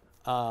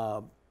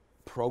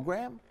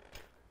program.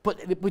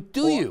 But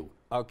do you?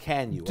 Or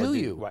can you? Do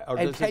you? Right, or,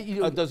 And does can it,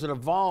 you- or does it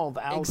evolve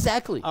out?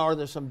 Exactly. Are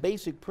there some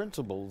basic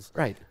principles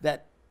Right.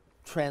 that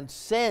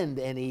transcend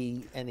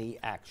any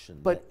action?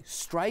 But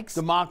strikes,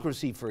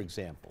 democracy, for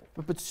example.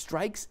 but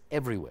strikes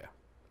everywhere.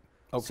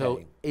 Okay.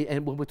 So,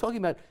 and when we're talking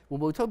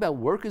about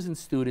workers and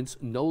students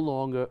no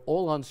longer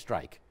all on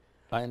strike,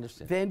 I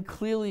understand. then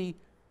clearly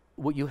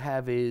what you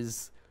have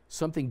is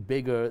something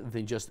bigger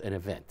than just an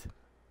event.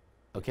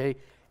 Okay?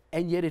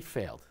 And yet it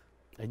failed.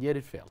 And yet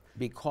it failed.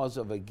 Because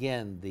of,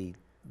 again, the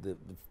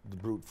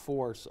brute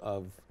force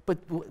of. But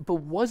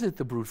was it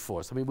the brute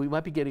force? I mean, we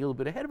might be getting a little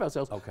bit ahead of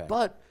ourselves. Okay.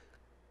 But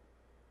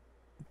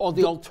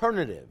the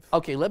alternative.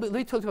 okay, let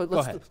me talk about. Go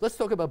ahead. Let's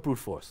talk about brute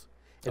force.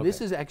 And this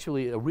Okay. is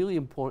actually a really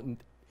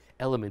important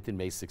element in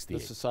May The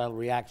 '68. societal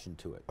reaction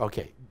to it.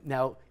 Okay.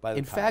 Now, By the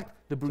in power, fact,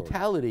 the sort of.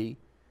 brutality.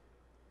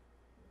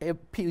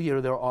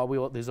 You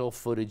know, there's all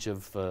footage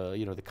of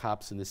the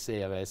cops in the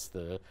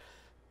CRS.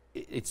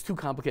 It's too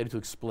complicated to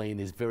explain.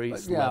 There's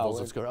various levels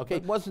of score. Okay.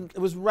 It wasn't. It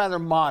was rather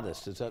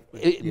modest. Is that?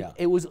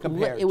 It was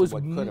compared it to was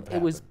what could have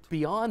it was happened.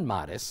 beyond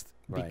modest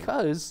Right.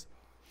 because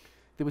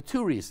There were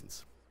two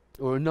reasons,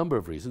 or a number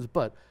of reasons,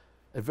 but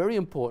a very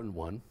important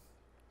one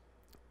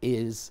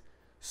is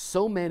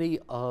so many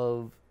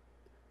of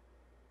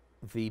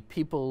the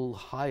people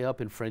high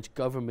up in French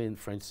government,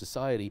 French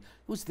society, it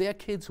was their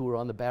kids who were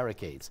on the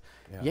barricades.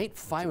 Yeah. You ain't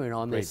firing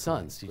on their great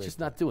sons. point, You're great just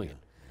not point. doing Yeah,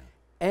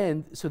 it.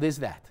 And so there's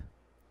that.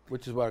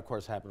 Which is what, of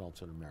course, happened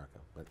also in America.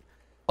 But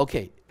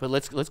Okay, but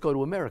let's go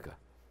to America.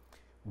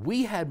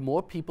 We had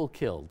more people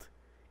killed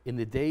in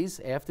the days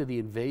after the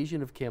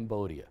invasion of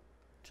Cambodia,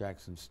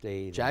 Jackson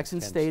State,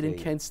 and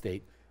Kent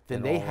State, than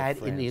and they all of had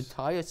in the France.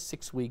 entire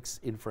 6 weeks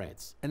in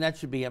France. And that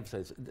should be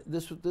emphasized.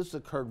 This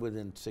occurred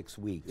within 6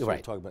 weeks. Right.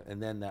 We're talking about,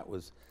 and then that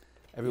was,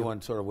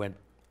 everyone sort of went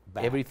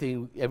back.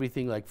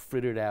 Everything like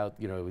frittered out,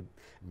 you know.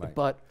 Right.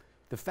 But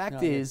the fact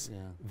No, is, yeah.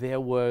 there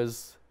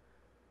was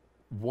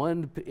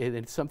and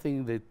it's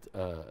something that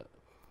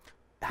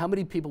how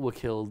many people were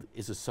killed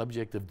is a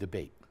subject of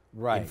debate in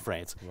Right,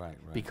 France. right.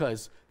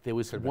 Because there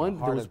was Could've been one a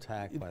heart there was,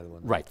 attack by the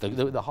one. right,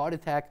 the heart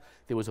attack.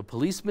 There was a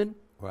policeman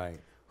Right.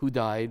 who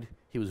died.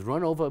 He was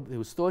run over. It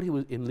was thought he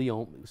was in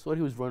Lyon. It was thought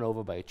he was run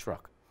over by a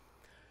truck.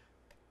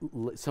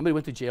 Somebody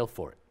went to jail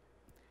for it,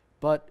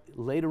 but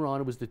later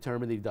on it was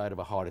determined that he died of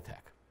a heart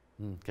attack.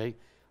 Okay,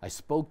 I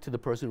spoke to the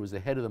person who was the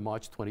head of the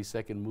March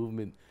 22nd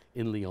movement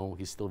in Lyon.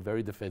 He's still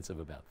very defensive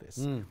about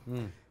this.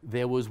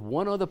 There was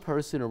one other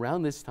person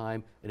around this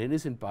time, an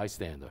innocent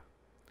bystander,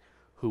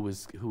 who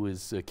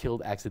was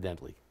killed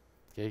accidentally.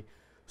 Okay,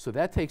 so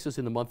that takes us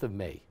in the month of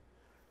May.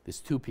 There's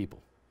 2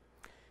 people.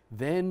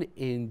 Then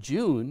in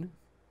June,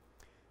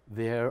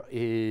 there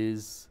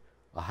is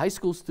a high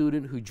school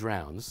student who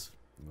drowns,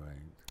 Right.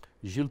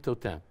 Jules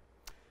Totin,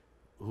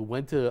 who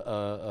went to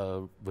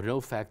a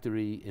Renault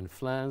factory in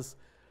Flins.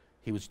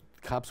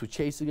 Cops were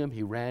chasing him.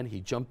 He ran. He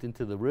jumped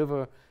into the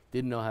river,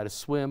 didn't know how to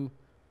swim,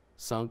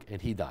 sunk,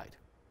 and he died.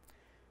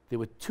 There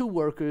were 2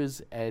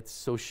 workers at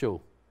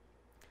Sochaux,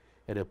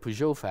 at a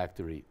Peugeot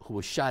factory, who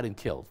were shot and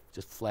killed,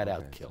 just flat out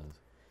Okay, killed. so-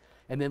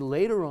 And then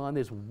later on,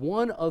 there's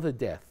one other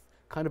death,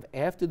 kind of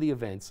after the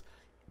events,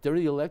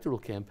 during the electoral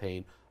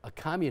campaign. A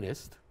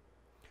communist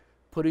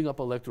putting up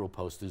electoral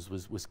posters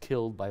was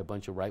killed by a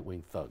bunch of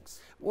right-wing thugs.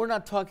 We're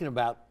not talking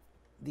about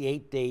the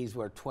 8 days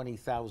where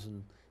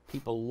 20,000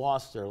 people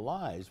lost their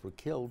lives, were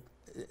killed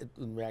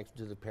in reaction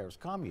to the Paris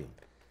Commune.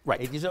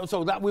 Right.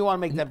 So that, we want to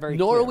make that very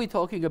Nor clear. are we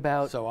talking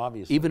about So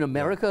obviously, even yeah.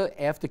 America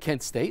after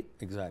Kent State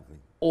Exactly.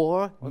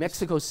 or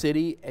Mexico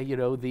City, you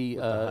know, With the in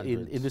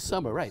hundreds the of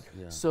summer, those, right?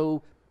 yeah.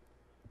 So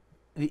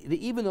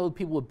even though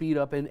people were beat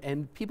up,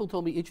 and people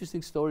told me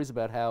interesting stories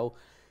about how,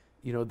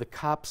 you know, the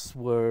cops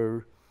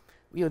were,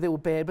 you know, they were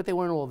bad, but they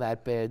weren't all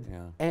that bad.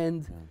 Yeah,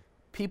 And yeah.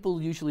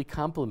 people usually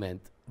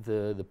compliment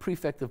the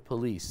prefect of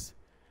police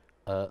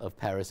of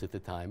Paris at the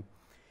time.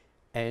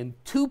 And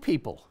 2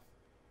 people,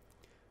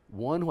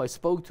 one who I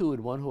spoke to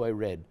and one who I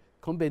read,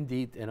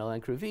 Cohn-Bendit and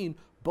Alain Crevin,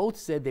 both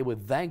said they were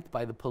thanked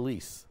by the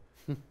police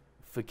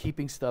for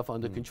keeping stuff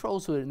under control,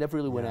 so it never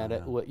really went Yeah, out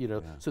of, yeah, you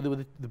know. yeah. So there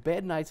were the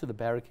bad nights of the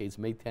barricades,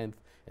 May 10th,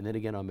 and then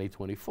again on May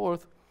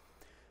 24th.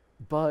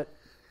 But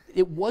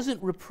it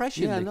wasn't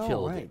repression Yeah, that no,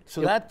 killed right. it.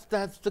 So It-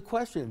 that's the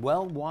question.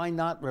 Well, why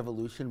not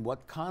revolution?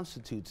 What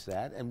constitutes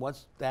that, and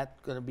what's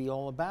that going to be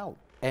all about?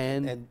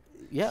 And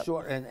yeah.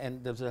 sure.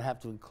 And does it have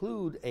to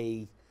include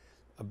a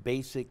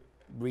basic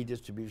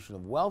redistribution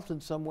of wealth in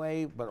some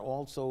way, but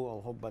also a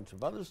whole bunch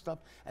of other stuff,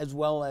 as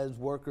well as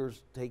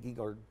workers taking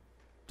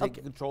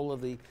control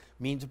of the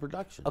means of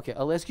production? Okay,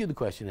 I'll ask you the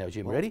question now,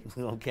 Jim. Ready?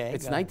 Okay.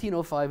 It's go ahead.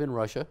 1905 in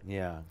Russia.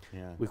 Yeah,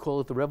 yeah. We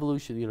call it the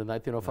revolution, you know,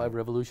 1905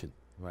 revolution.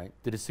 Right.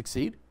 Did it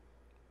succeed?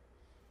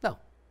 No.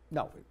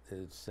 No,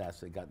 it's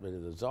they got rid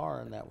of the Tsar,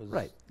 and that was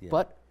Right. Yeah,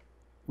 But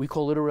we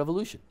call it a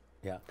revolution.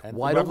 yeah. And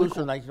why the don't we revolution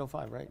call- of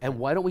 1905, right? And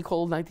why don't we call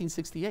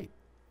 1968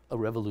 a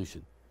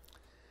revolution?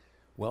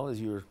 Well,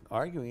 as you're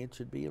arguing, it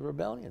should be a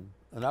rebellion,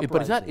 an But it's not.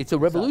 uprising. It's a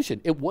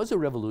revolution. It was a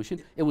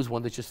revolution. It was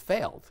one that just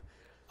failed.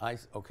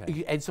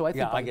 Okay. And so I think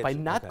Yeah, I by, get by you.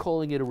 not Okay.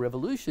 calling it a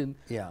revolution,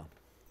 Yeah.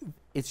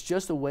 it's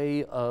just a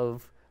way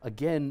of,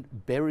 again,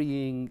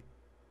 burying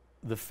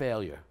the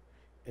failure.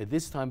 At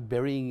this time,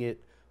 burying it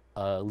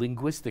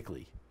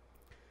linguistically,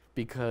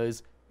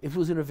 because it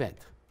was an event.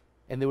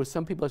 And there were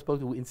some people I spoke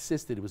to who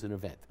insisted it was an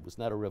event. It was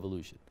not a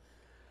revolution.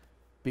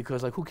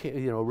 Because, like, who cares?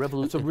 You know, a It's a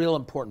revolution. real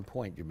important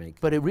point you're making.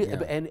 But it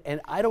Yeah.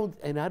 and I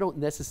don't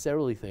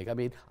necessarily think. I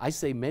mean, I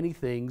say many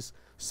things,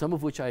 some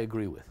of which I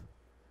agree with.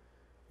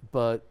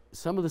 But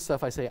some of the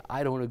stuff I say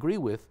I don't agree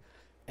with,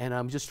 and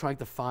I'm just struggling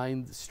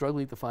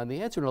to find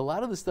the answer. And a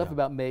lot of the stuff Yeah.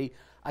 about May,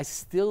 I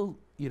still,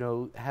 you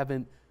know,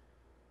 haven't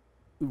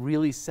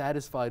really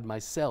satisfied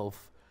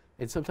myself.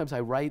 And sometimes I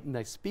write and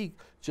I speak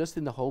just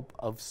in the hope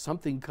of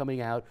something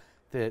coming out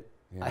that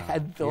I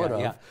hadn't thought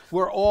of.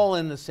 We're all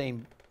in the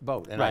same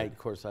boat. And Right. of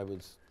course, I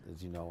was,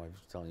 as you know, I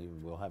was telling you,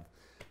 we'll have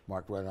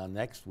Mark Rudd on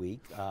next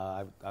week.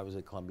 I was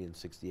at Columbia in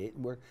 '68,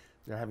 and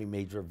they're having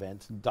major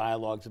events and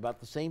dialogues about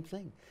the same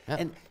thing. Yeah.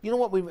 And you know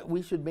what?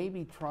 We should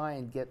maybe try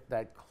and get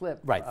that clip.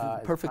 Right,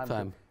 as perfect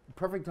time.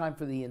 Perfect time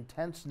for the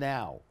Intense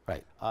Now.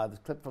 Right. The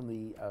clip from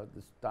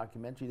this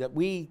documentary that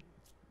we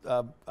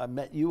I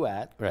met you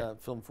at Right.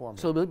 Film Forum.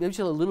 So maybe just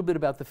a little bit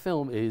about the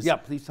film is. Yeah,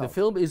 please tell The us.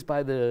 film is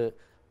by the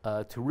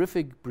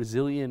terrific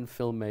Brazilian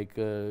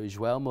filmmaker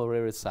João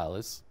Moreira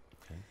Salles,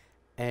 Okay.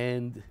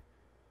 and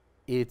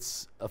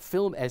it's a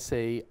film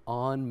essay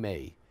on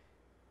May.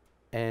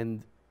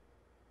 And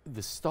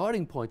the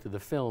starting point of the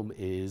film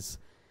is,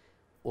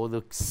 or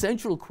the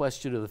central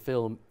question of the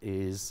film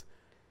is,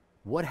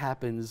 what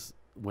happens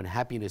when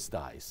happiness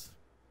dies?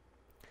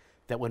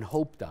 That when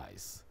hope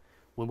dies,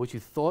 when what you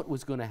thought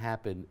was going to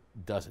happen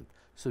doesn't.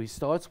 So he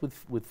starts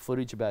with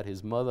footage about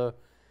his mother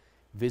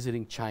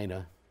visiting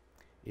China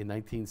in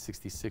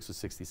 1966 or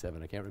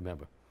 67, I can't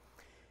remember.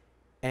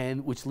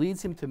 And which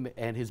leads him to,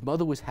 and his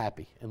mother was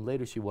happy, and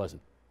later she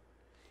wasn't.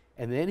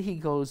 And then he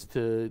goes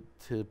to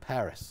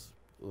Paris,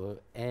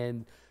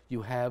 and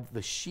you have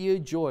the sheer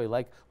joy,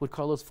 like what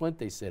Carlos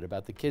Fuentes said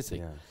about the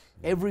kissing. Yes,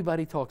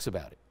 Everybody talks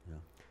about it. Yeah.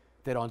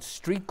 That on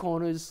street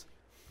corners,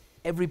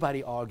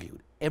 everybody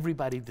argued,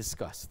 everybody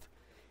discussed.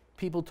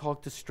 People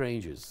talked to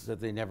strangers. That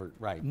they never,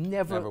 right.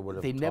 Never would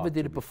have they never talked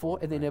did to it before,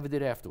 and they right. never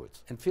did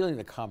afterwards. And feeling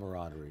the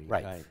camaraderie.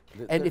 Right.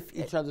 And And if-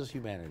 each other's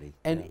humanity.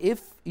 And yeah.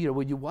 if,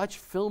 when you watch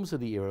films of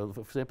the era,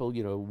 for example,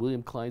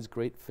 William Klein's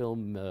great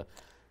film, the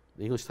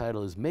English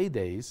title is May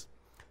Days,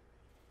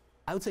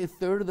 I would say a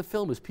third of the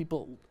film is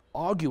people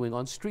arguing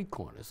on street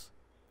corners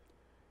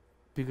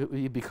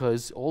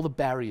because all the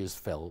barriers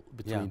fell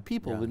between Yeah,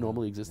 people yeah, that yeah,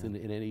 normally exist in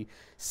any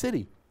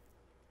city.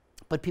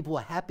 But people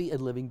were happy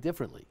and living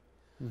differently.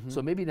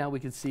 So maybe now we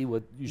can see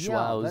what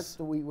Joao's...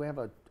 we have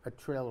a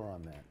trailer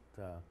on that.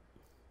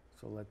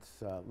 So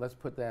let's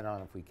put that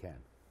on if we can.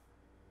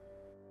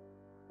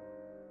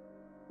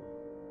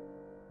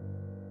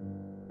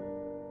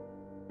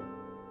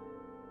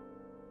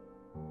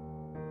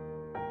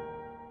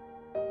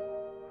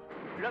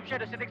 L'objet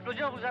de cette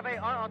explosion, vous avez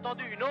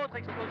entendu une autre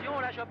explosion,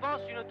 là je pense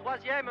une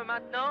troisième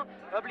maintenant,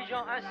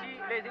 obligeant ainsi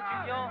les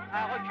étudiants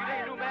à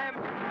reculer nous-mêmes.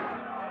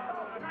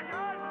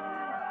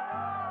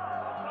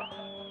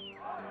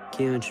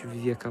 Quem antes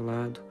vivia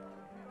calado,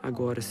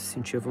 agora se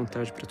sentia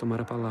vontade para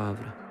tomar a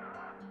palavra.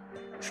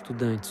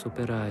 Estudantes,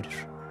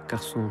 operários,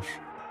 garçons.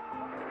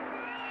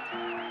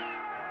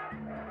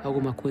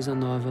 Alguma coisa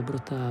nova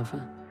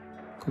brotava,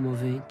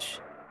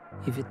 comovente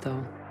e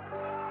vital.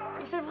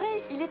 Et c'est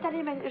vrai, il est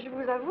allé, je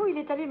vous avoue, il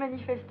est allé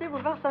manifester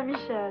boulevard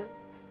Saint-Michel.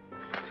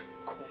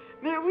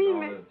 Mais oui,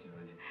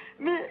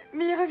 mais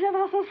il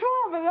reviendra ce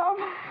soir, madame.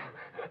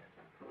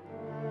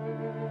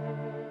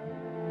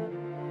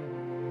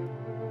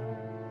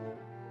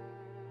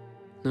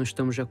 Não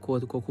estamos de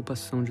acordo com a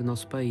ocupação de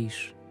nosso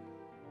país.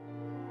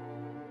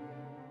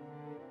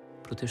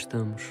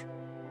 Protestamos.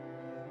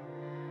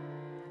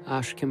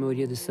 Acho que a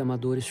maioria desses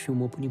amadores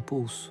filmou por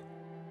impulso,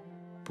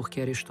 porque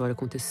era a história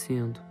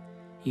acontecendo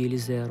e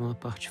eles eram a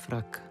parte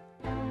fraca.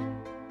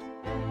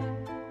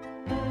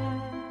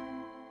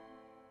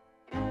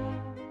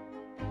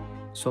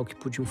 Só o que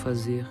podiam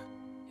fazer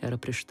era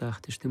prestar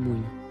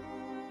testemunho.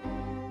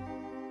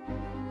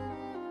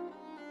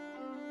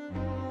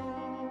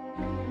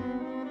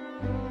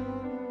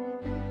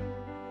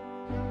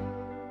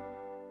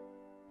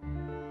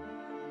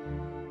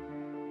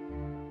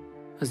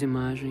 As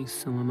imagens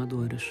são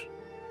amadoras.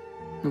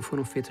 Não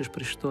foram feitas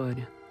para a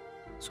história.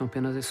 São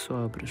apenas as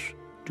sobras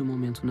de um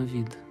momento na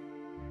vida.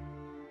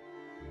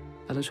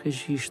 Elas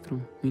registram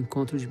o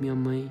encontro de minha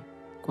mãe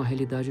com a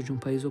realidade de um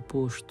país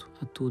oposto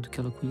a tudo que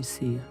ela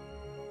conhecia.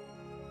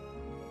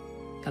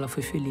 Ela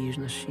foi feliz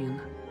na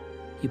China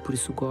e por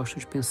isso gosto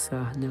de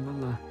pensar nela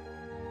lá,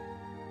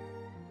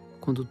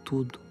 quando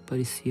tudo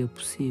parecia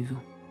possível.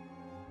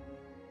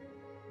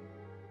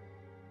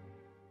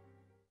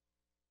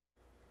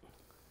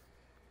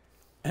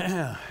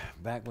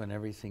 Back when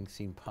everything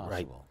seemed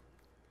possible.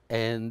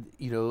 And,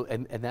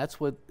 and that's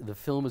what the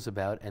film is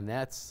about, and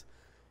that's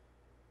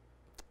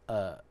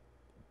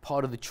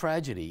part of the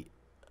tragedy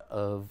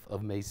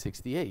of May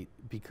 68,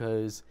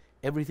 because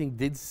everything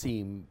did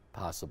seem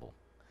possible.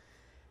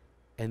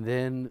 And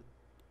then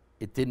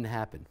it didn't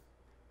happen.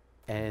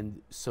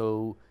 And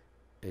so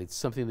it's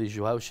something that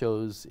Joao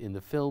shows in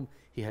the film.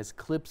 He has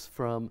clips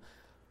from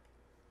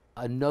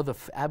another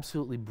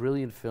absolutely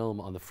brilliant film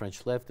on the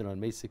French left and on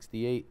May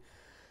 68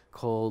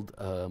 called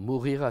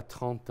Mourir à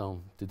 30 ans,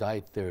 To Die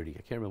at 30. I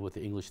can't remember what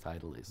the English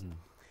title is.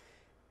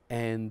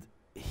 And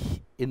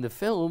in the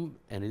film,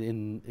 and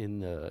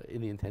in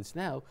The Intense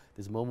Now,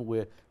 there's a moment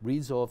where it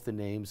reads off the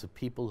names of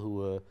people who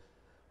were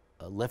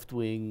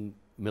left-wing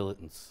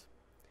militants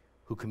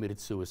who committed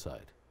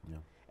suicide. Yeah.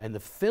 And the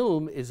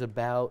film is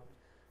about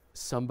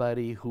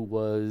somebody who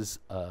was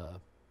a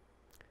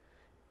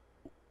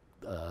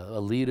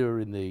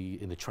leader in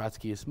the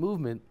Trotskyist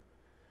movement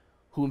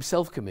who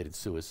himself committed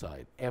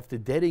suicide after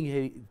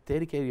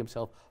dedicating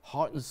himself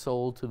heart and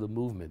soul to the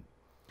movement,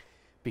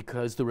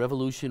 because the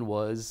revolution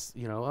was,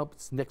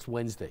 it's next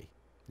Wednesday.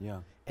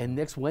 Yeah. And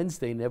next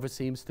Wednesday never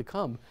seems to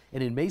come.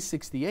 And in May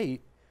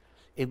 68,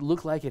 it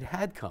looked like it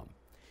had come.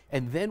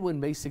 And then when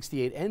May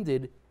 68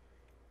 ended,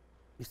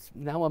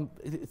 now I'm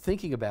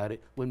thinking about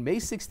it, when May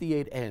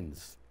 68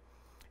 ends,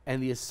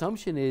 and the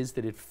assumption is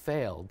that it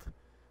failed,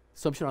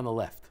 assumption on the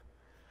left,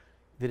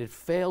 that it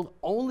failed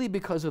only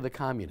because of the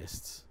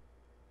communists,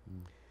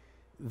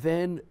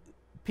 then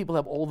people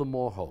have all the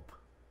more hope.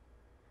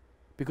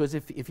 Because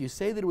if you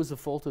say that it was the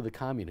fault of the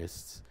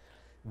communists,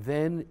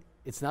 then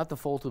it's not the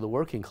fault of the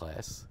working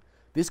class.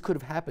 This could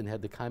have happened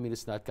had the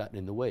communists not gotten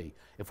in the way.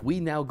 If we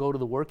now go to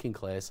the working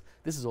class,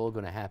 this is all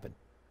going to happen.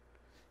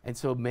 And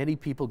so many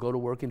people go to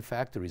work in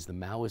factories. The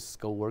Maoists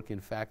go work in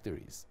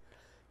factories,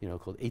 you know,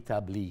 called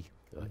établis,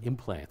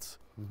 implants.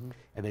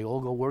 And they all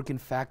go work in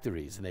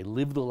factories, and they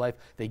live the life.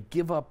 They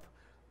give up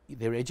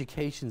their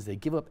educations. They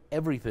give up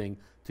everything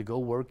to go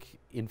work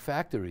in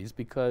factories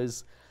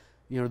because,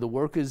 you know, the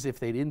workers, if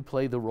they didn't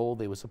play the role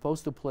they were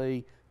supposed to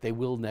play, they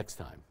will next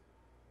time.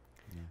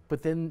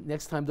 But then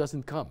next time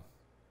doesn't come.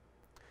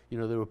 You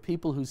know, there were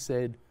people who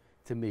said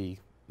to me,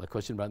 my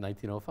question about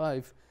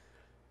 1905,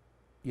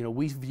 you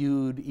know,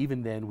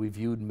 even then, we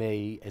viewed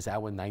May as our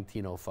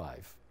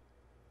 1905.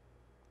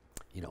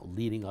 You know,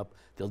 leading up,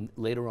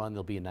 later on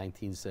there'll be a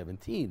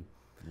 1917.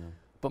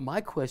 But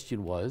my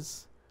question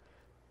was,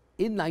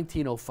 in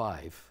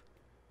 1905,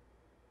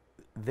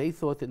 they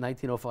thought that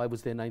 1905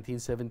 was their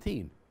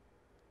 1917.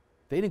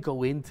 They didn't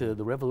go into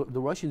the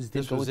Russians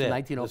didn't go into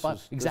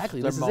 1905.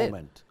 Exactly, this is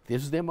it.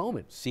 This was their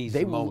moment. Seize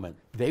the moment.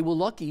 They were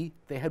lucky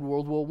they had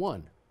World War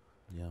I.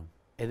 Yeah.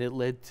 And it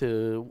led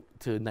to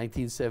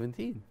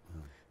 1917.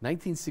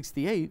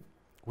 1968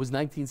 was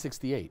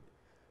 1968.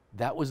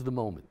 That was the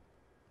moment.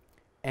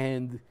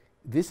 And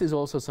this is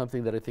also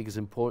something that I think is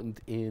important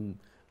in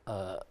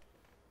The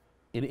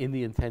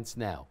Intense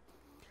Now,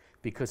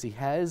 because he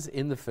has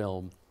in the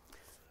film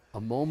a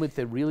moment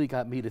that really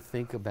got me to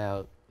think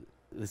about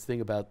this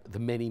thing about the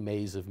many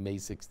Mays of May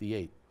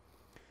 68.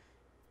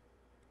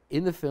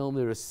 In the film,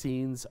 there are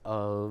scenes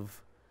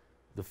of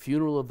the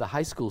funeral of the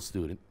high school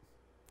student,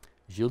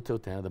 Gilles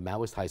Tautin, the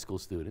Maoist high school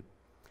student.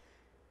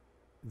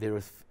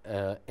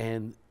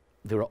 And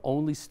there are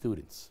only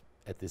students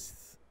at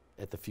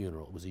the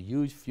funeral. It was a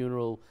huge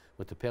funeral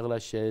with the Père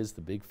Lachaise,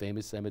 the big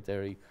famous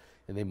cemetery,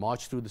 and they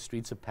marched through the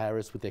streets of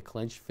Paris with their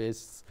clenched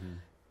fists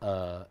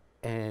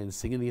and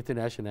singing the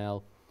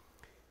Internationale.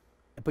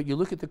 But you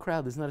look at the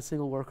crowd, there's not a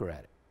single worker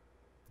at it.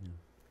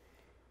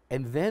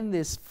 And then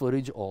this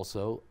footage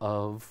also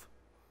of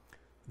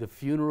the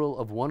funeral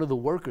of one of the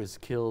workers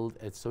killed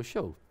at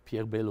Sochaux,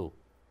 Pierre Belot.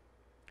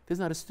 There's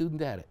not a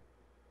student at it.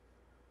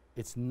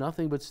 It's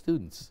nothing but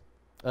students,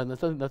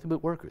 nothing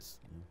but workers.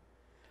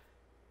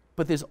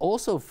 But there's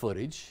also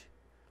footage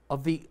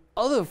of the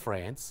other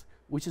France,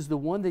 which is the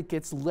one that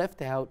gets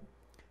left out,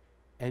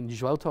 and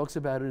João talks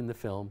about it in the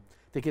film,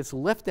 that gets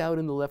left out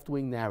in the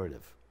left-wing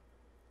narrative.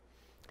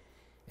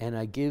 And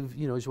I give,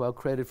 you know, João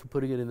credit for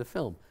putting it in the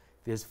film.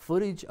 There's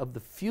footage of the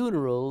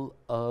funeral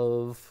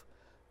of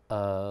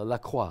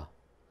Lacroix,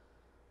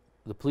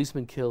 the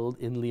policeman killed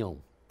in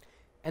Lyon.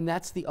 And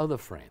that's the other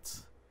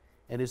France.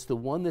 And it's the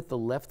one that the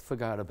left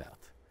forgot about.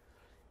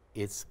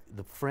 It's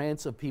the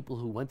France of people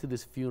who went to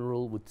this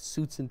funeral with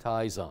suits and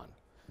ties on.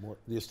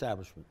 The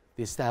establishment.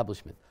 The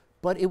establishment.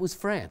 But it was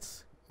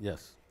France.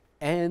 Yes.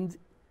 And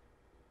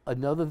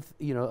another,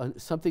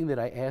 something that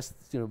I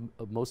asked,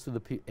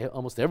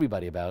 almost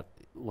everybody about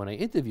when I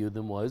interviewed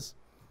them was,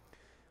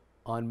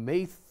 on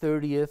May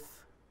 30th,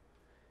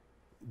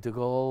 de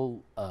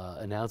Gaulle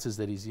announces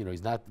that he's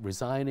not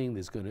resigning.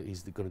 He's going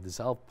to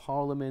dissolve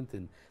Parliament,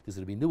 and there's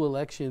going to be new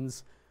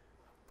elections.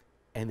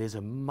 And there's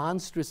a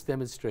monstrous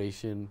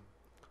demonstration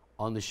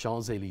on the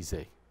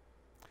Champs-Élysées.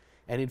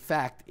 And in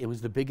fact, it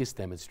was the biggest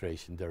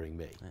demonstration during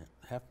May.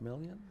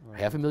 500,000?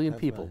 500,000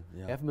 people.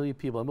 500,000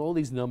 people. I mean, all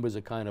these numbers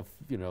are kind of,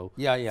 fluid.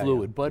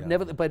 Yeah.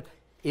 But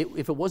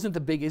if it wasn't the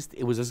biggest,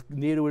 it was as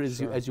near to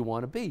it as you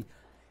want to be.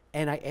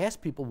 And I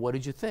asked people, what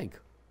did you think?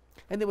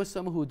 And there were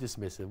some who were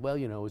dismissive. Well,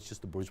 it's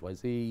just the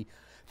bourgeoisie.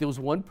 There was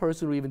one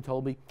person who even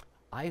told me,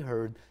 I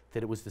heard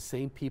that it was the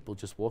same people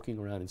just walking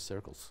around in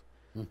circles.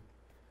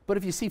 But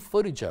if you see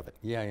footage of it,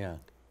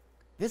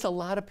 there's a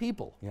lot of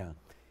people. Yeah.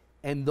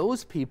 And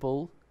those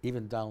people...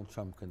 Even Donald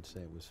Trump can say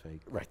it was fake.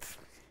 Right.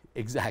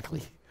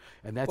 Exactly.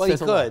 And that's well, he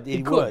could.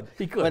 He would.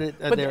 He could.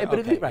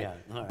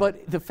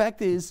 But the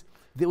fact is,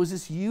 there was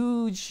this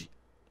huge...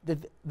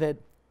 that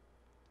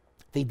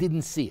they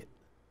didn't see it.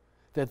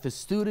 That the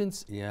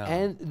students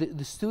and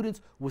the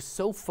students were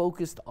so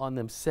focused on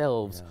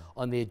themselves,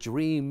 on their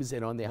dreams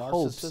and on their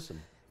hopes. To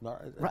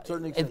a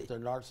certain extent, they're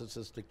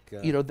narcissistic.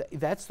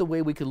 That's the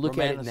way we could look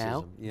at it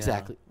now. Yeah.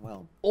 Exactly.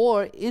 Well,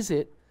 or is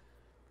it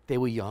they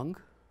were young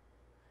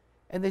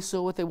and they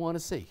saw what they want to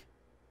see?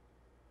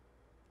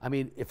 I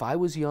mean, if I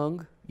was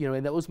young,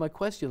 and that was my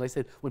question. I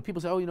said, when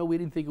people say, we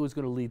didn't think it was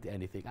going to lead to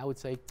anything, I would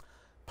say,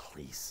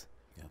 please.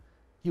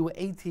 You were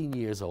 18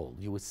 years old,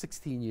 you were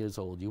 16 years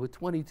old, you were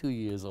 22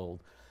 years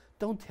old.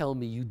 Don't tell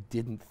me you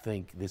didn't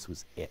think this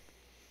was it.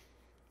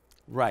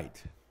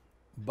 Right.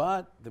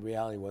 But the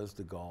reality was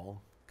de Gaulle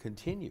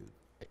continued.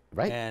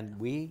 Right. And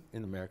we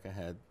in America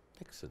had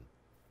Nixon.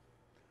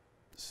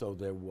 So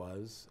there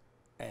was,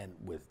 and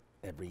with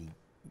every,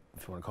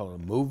 if you want to call it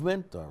a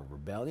movement or a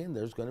rebellion,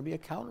 there's going to be a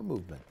counter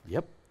movement.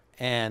 Yep.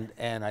 And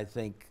I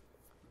think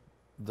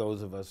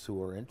those of us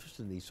who are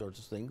interested in these sorts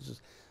of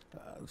things,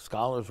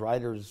 scholars,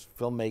 writers,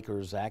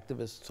 filmmakers,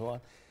 activists, so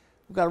on,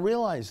 we've got to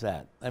realize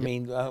that. I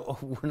mean,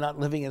 we're not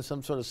living in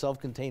some sort of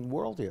self-contained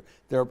world here.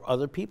 There are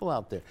other people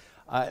out there.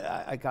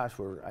 Gosh,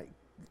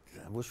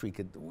 I wish we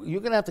could. You're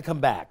going to have to come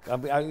back.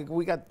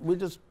 We're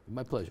just.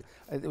 My pleasure.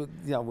 You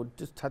know, we're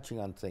just touching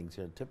on things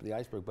here, tip of the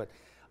iceberg. But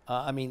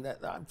I mean,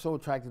 I'm so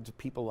attracted to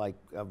people like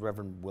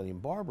Reverend William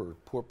Barber,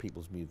 Poor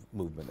People's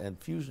Movement, and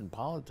fusion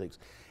politics,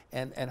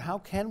 and how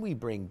can we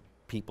bring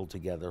people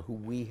together who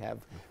we have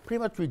pretty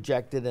much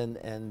rejected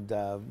and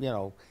you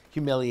know,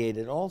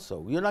 humiliated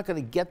also. You're not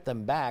going to get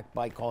them back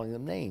by calling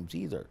them names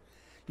either.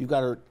 You've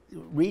got to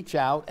reach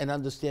out and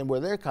understand where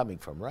they're coming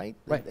from, right?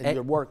 Right. And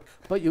your work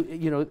but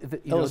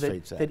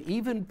illustrates that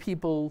even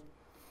people,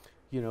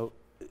 you know,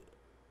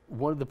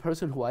 the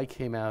person who I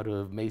came out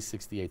of May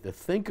 68, the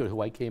thinker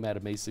who I came out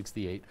of May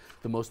 68,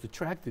 the most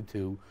attracted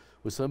to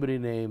was somebody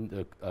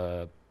named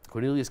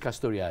Cornelius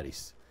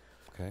Castoriadis,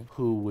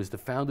 who was the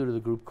founder of the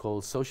group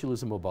called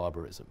Socialism or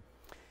Barbarism.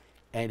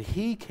 And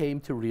he came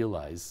to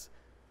realize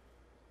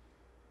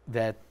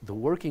that the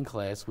working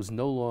class was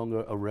no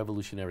longer a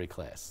revolutionary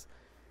class.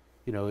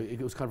 You know, it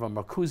was kind of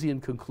a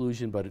Marcusian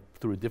conclusion, but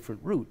through a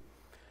different route,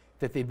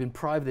 that they'd been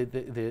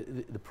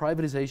the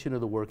privatization of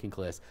the working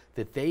class,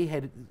 that they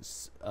had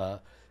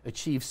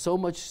achieved so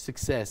much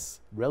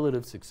success,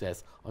 relative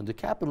success, under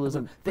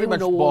capitalism, they were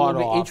no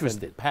longer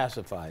interested.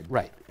 Pacified.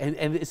 Right,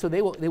 and so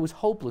they was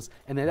hopeless,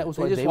 and then that was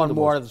why they just wanted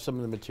more of some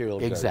of the material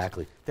goods.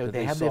 Exactly.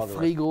 They have their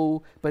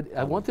frigo, but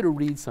I wanted to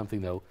read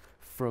something, though,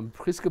 from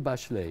Prisca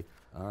Bachelet.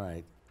 All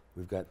right,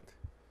 we've got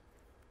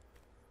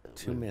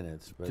 2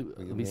 minutes. But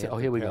let me see. Oh,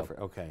 here we go.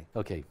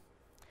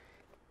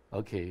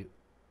 Okay.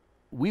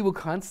 We were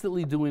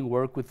constantly doing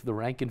work with the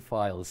rank and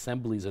file,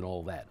 assemblies and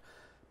all that.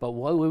 But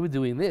while we were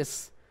doing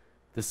this,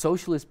 the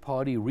Socialist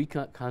Party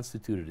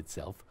reconstituted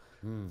itself.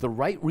 The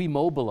right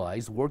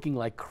remobilized, working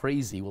like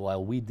crazy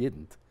while we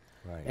didn't.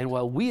 Right. And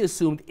while we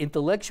assumed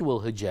intellectual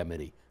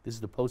hegemony, this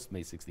is the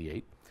post-May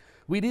 68,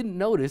 we didn't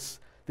notice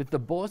that the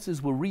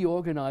bosses were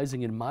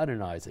reorganizing and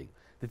modernizing,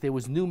 that there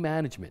was new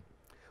management.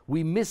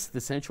 We missed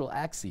the central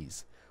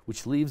axes,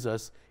 which leaves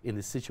us in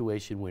the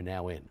situation we're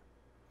now in.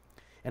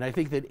 And I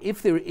think that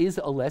if there is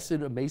a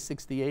lesson of May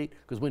 68,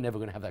 because we're never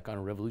going to have that kind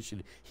of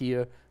revolution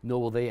here, nor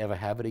will they ever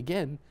have it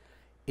again,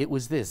 it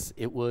was this.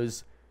 It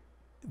was,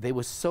 they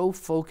were so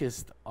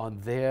focused on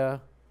their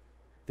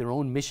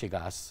own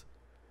mishigas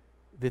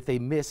that they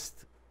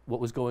missed what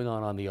was going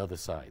on the other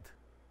side.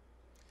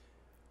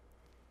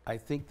 I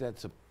think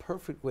that's a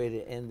perfect way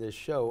to end this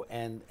show,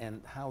 and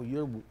how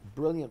your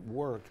brilliant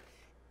work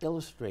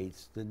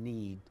illustrates the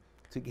need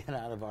to get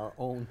out of our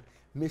own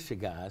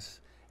mishigas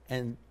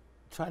and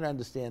try to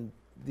understand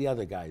the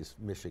other guy's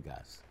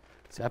mishigas.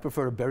 So I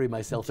prefer to bury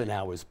myself in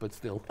hours, but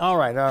still. All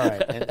right.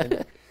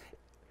 and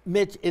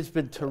Mitch, it's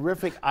been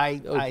terrific. I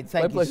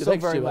thank you so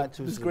very much.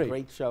 It was a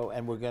great show,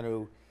 and we're going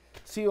to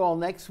see you all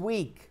next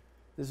week.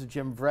 This is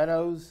Jim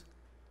Vredos.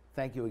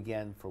 Thank you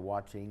again for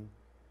watching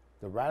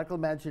The Radical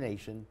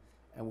Imagination,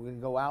 and we're going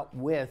to go out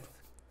with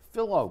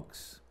Phil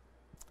Oakes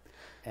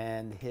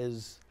and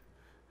his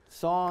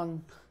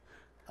song,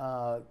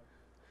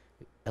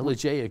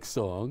 elegiac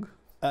song.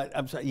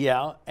 I'm sorry,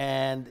 yeah,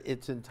 and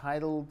it's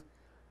entitled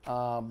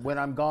When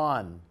I'm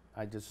Gone.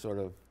 I just sort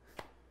of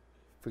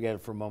forget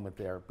it for a moment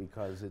there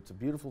because it's a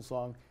beautiful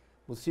song.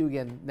 We'll see you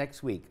again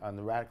next week on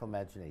The Radical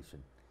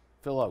Imagination.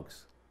 Phil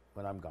Oakes,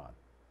 When I'm Gone.